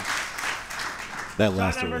 That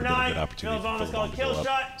last throw would have been a good opportunity for Philbaum to go up,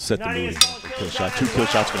 set the mood for kill shot. 2 kill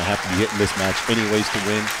shots going to have to be hit in this match anyways to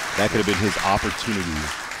win. That could have been his opportunity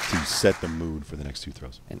to set the mood for the next 2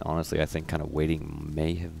 throws. And honestly, I think kind of waiting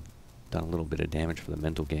may have done a little bit of damage for the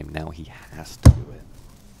mental game. Now he has to do it.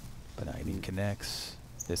 But Knighting connects.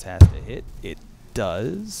 This has to hit. It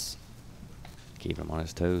does. Keep him on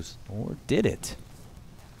his toes. Or did it?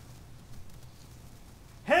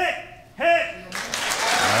 Hit! Hit!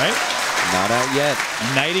 All right. Not out yet.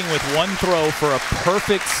 Knighting with 1 throw for a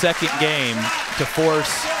perfect 2nd game to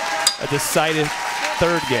force a decided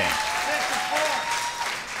 3rd game.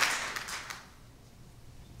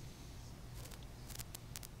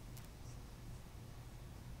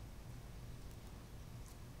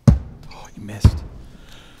 Oh, he missed.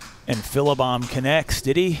 And Philbaum connects,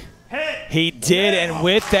 did he? He did, and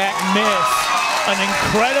with that miss, an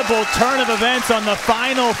incredible turn of events on the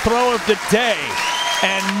final throw of the day.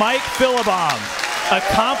 And Mike Philbaum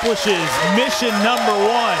accomplishes mission number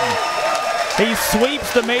 1. He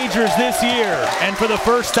sweeps the majors this year, and for the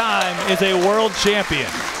first time is a world champion.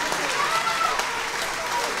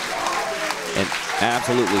 An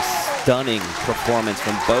absolutely stunning performance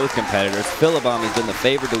from both competitors. Philbaum has been the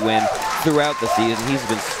favorite to win throughout the season. He's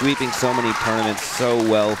been sweeping so many tournaments so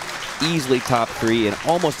well. Easily top 3 in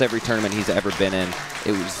almost every tournament he's ever been in.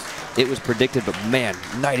 It was predicted, but man,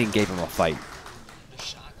 Knighting gave him a fight.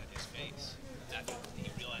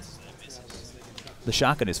 The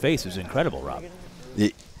shock on his face was incredible, Rob.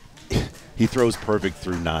 He throws perfect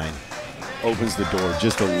through 9. Opens the door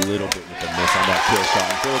just a little bit with a miss on that kill shot.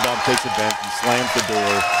 And Philbaum takes advantage and slams the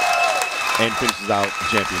door and finishes out the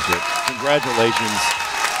championship. Congratulations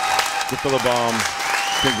to Philbaum.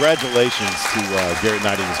 Congratulations to Garrett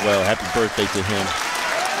Knighting as well. Happy birthday to him.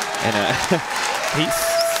 And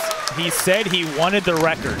he said he wanted the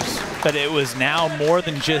records, but it was now more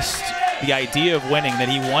than just the idea of winning, that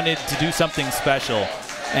he wanted to do something special.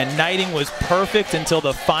 And Knighting was perfect until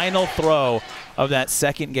the final throw of that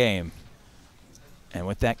 2nd game. And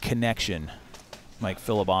with that connection, Mike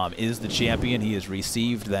Philbaum is the champion. He has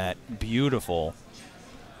received that beautiful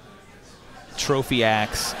trophy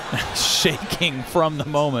axe shaking from the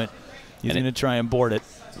moment. He's going to try and board it.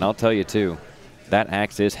 And I'll tell you, too, that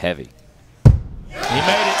axe is heavy. He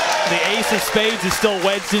made it. The ace of spades is still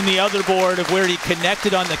wedged in the other board of where he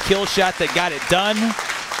connected on the kill shot that got it done.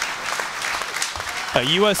 A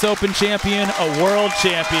U.S. Open champion, a world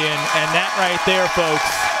champion, and that right there, folks,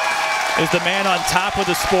 is the man on top of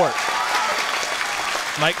the sport.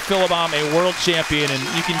 Mike Philbaum, a world champion, and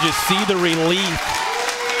you can just see the relief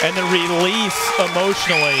and the release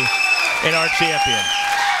emotionally in our champion.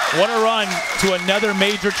 What a run to another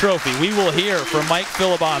major trophy. We will hear from Mike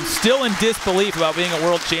Philbaum, still in disbelief about being a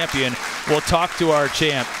world champion. We'll talk to our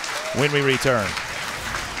champ when we return.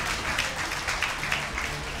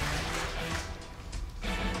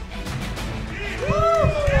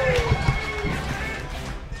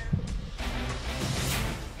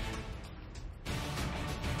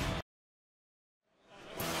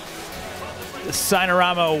 The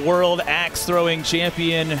Signarama World Axe Throwing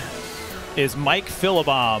Champion is Mike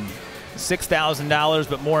Philbaum. $6,000,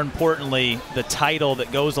 but more importantly, the title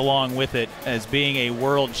that goes along with it as being a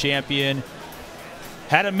world champion.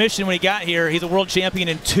 Had a mission when he got here. He's a world champion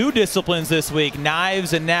in 2 disciplines this week,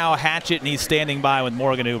 knives and now hatchet, and he's standing by with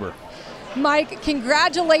Morgan Uber. Mike,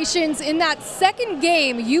 congratulations. In that second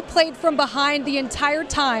game, you played from behind the entire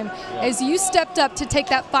time. As you stepped up to take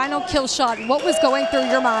that final kill shot, what was going through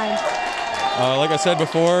your mind? Like I said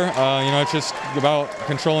before, it's just about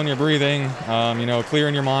controlling your breathing,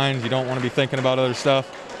 clearing your mind. You don't want to be thinking about other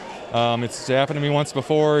stuff. It's happened to me once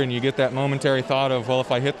before, and you get that momentary thought of, well,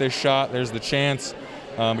 if I hit this shot, there's the chance.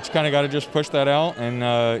 But you kind of got to just push that out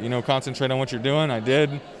and, concentrate on what you're doing. I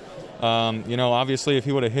did. Obviously, if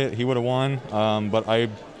he would have hit, he would have won. But I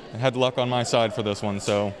had luck on my side for this one,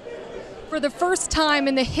 so. For the first time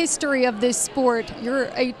in the history of this sport, you're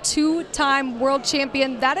a 2-time world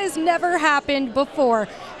champion. That has never happened before.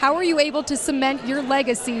 How are you able to cement your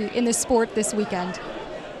legacy in the sport this weekend?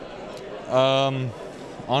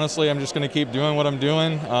 Honestly, I'm just going to keep doing what I'm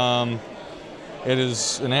doing. It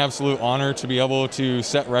is an absolute honor to be able to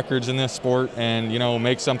set records in this sport and,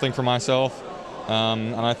 make something for myself.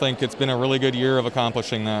 And I think it's been a really good year of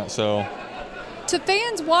accomplishing that. So. To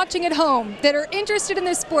fans watching at home that are interested in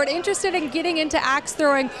this sport, interested in getting into axe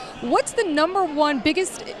throwing, what's the #1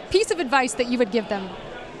 biggest piece of advice that you would give them?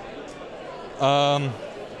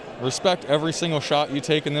 Respect every single shot you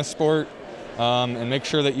take in this sport, and make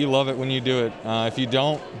sure that you love it when you do it. If you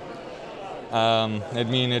don't,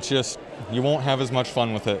 it's just, you won't have as much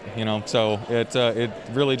fun with it, So it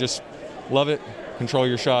really just love it, control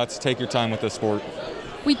your shots, take your time with this sport.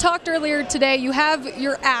 We talked earlier today, you have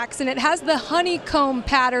your axe and it has the honeycomb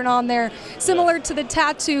pattern on there, similar to the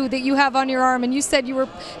tattoo that you have on your arm, and you said you were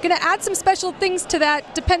going to add some special things to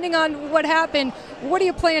that depending on what happened. What do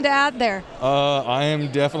you plan to add there? I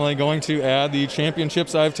am definitely going to add the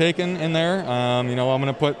championships I've taken in there. I'm going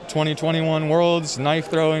to put 2021 Worlds,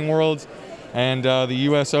 knife throwing Worlds, and the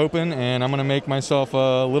U.S. Open, and I'm going to make myself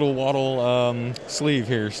a little waddle sleeve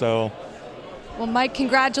here. So. Well, Mike,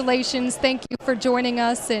 congratulations. Thank you for joining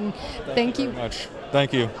us, and thank you. Very much.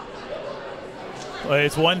 Thank you. Well,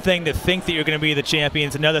 it's one thing to think that you're going to be the champion.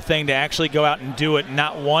 It's another thing to actually go out and do it,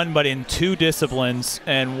 not one, but in 2 disciplines.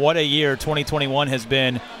 And what a year 2021 has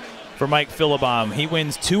been for Mike Philbaum. He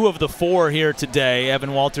wins 2 of the 4 here today.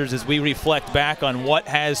 Evan Walters, as we reflect back on what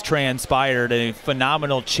has transpired, a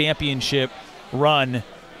phenomenal championship run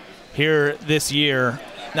here this year.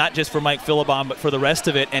 Not just for Mike Philbaum, but for the rest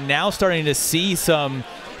of it. And now starting to see some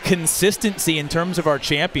consistency in terms of our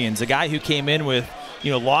champions. A guy who came in with,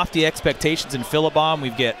 lofty expectations in Philbaum.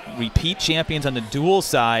 We've got repeat champions on the dual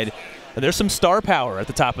side. There's some star power at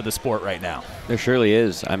the top of the sport right now. There surely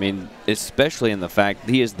is. I mean, especially in the fact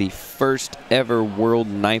he is the first ever world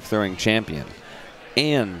knife throwing champion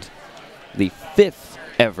and the 5th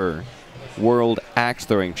ever world axe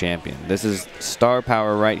throwing champion. This is star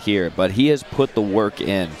power right here, but he has put the work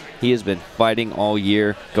in. He has been fighting all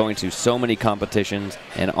year, going to so many competitions,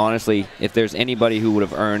 and honestly, if there's anybody who would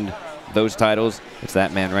have earned those titles, it's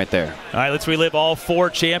that man right there. All right, let's relive all 4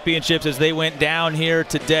 championships as they went down here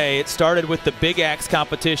today. It started with the big axe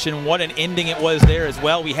competition. What an ending it was there as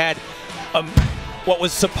well. We had what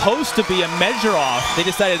was supposed to be a measure off. They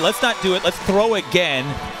decided, let's not do it, let's throw again.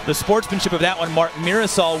 The sportsmanship of that one, Mark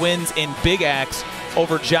Mirasol wins in big axe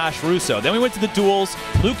over Josh Russo. Then we went to the duels.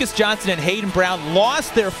 Lucas Johnson and Hayden Brown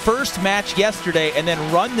lost their first match yesterday and then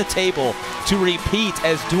run the table to repeat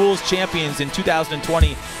as duels champions in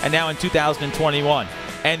 2020 and now in 2021.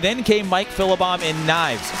 And then came Mike Philbaum in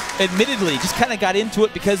knives. Admittedly, just kind of got into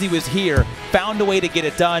it because he was here, found a way to get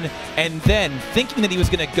it done, and then thinking that he was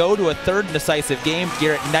going to go to a 3rd decisive game,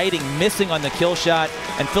 Garrett Knighting missing on the kill shot,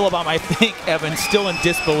 and Philbaum, I think, Evan, still in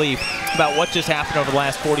disbelief about what just happened over the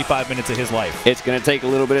last 45 minutes of his life. It's going to take a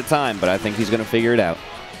little bit of time, but I think he's going to figure it out.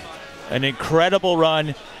 An incredible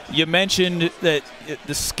run. You mentioned that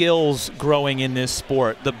the skills growing in this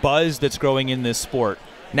sport, the buzz that's growing in this sport.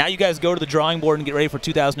 Now you guys go to the drawing board and get ready for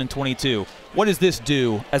 2022. What does this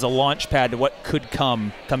do as a launch pad to what could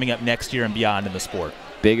coming up next year and beyond in the sport?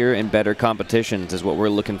 Bigger and better competitions is what we're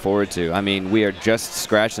looking forward to. I mean, we are just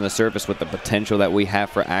scratching the surface with the potential that we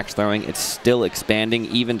have for axe throwing. It's still expanding,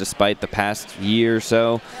 even despite the past year or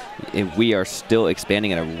so. We are still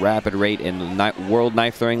expanding at a rapid rate, and the World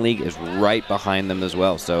Knife Throwing League is right behind them as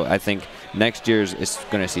well. So I think next year's is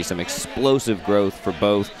going to see some explosive growth for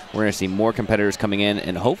both. We're going to see more competitors coming in,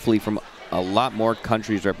 and hopefully from a lot more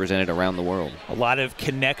countries represented around the world. A lot of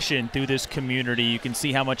connection through this community. You can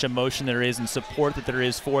see how much emotion there is and support that there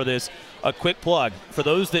is for this. A quick plug for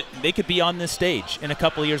those that they could be on this stage in a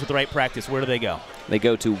couple of years with the right practice. Where do they go? They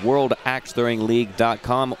go to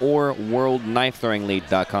worldaxethrowingleague.com or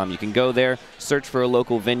worldknifethrowingleague.com. You can go there, search for a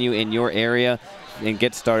local venue in your area, and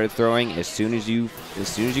get started throwing as soon as you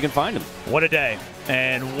can find them. What a day,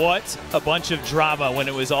 and what a bunch of drama when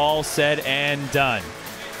it was all said and done.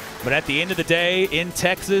 But at the end of the day, in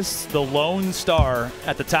Texas, the lone star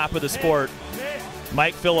at the top of the sport,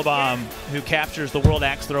 Mike Philbaum, who captures the World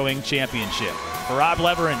Axe Throwing Championship. For Rob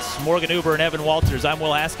Leverance, Morgan Uber, and Evan Walters, I'm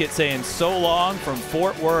Will Haskett saying so long from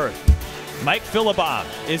Fort Worth. Mike Philbaum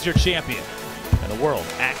is your champion in the World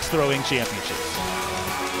Axe Throwing Championships.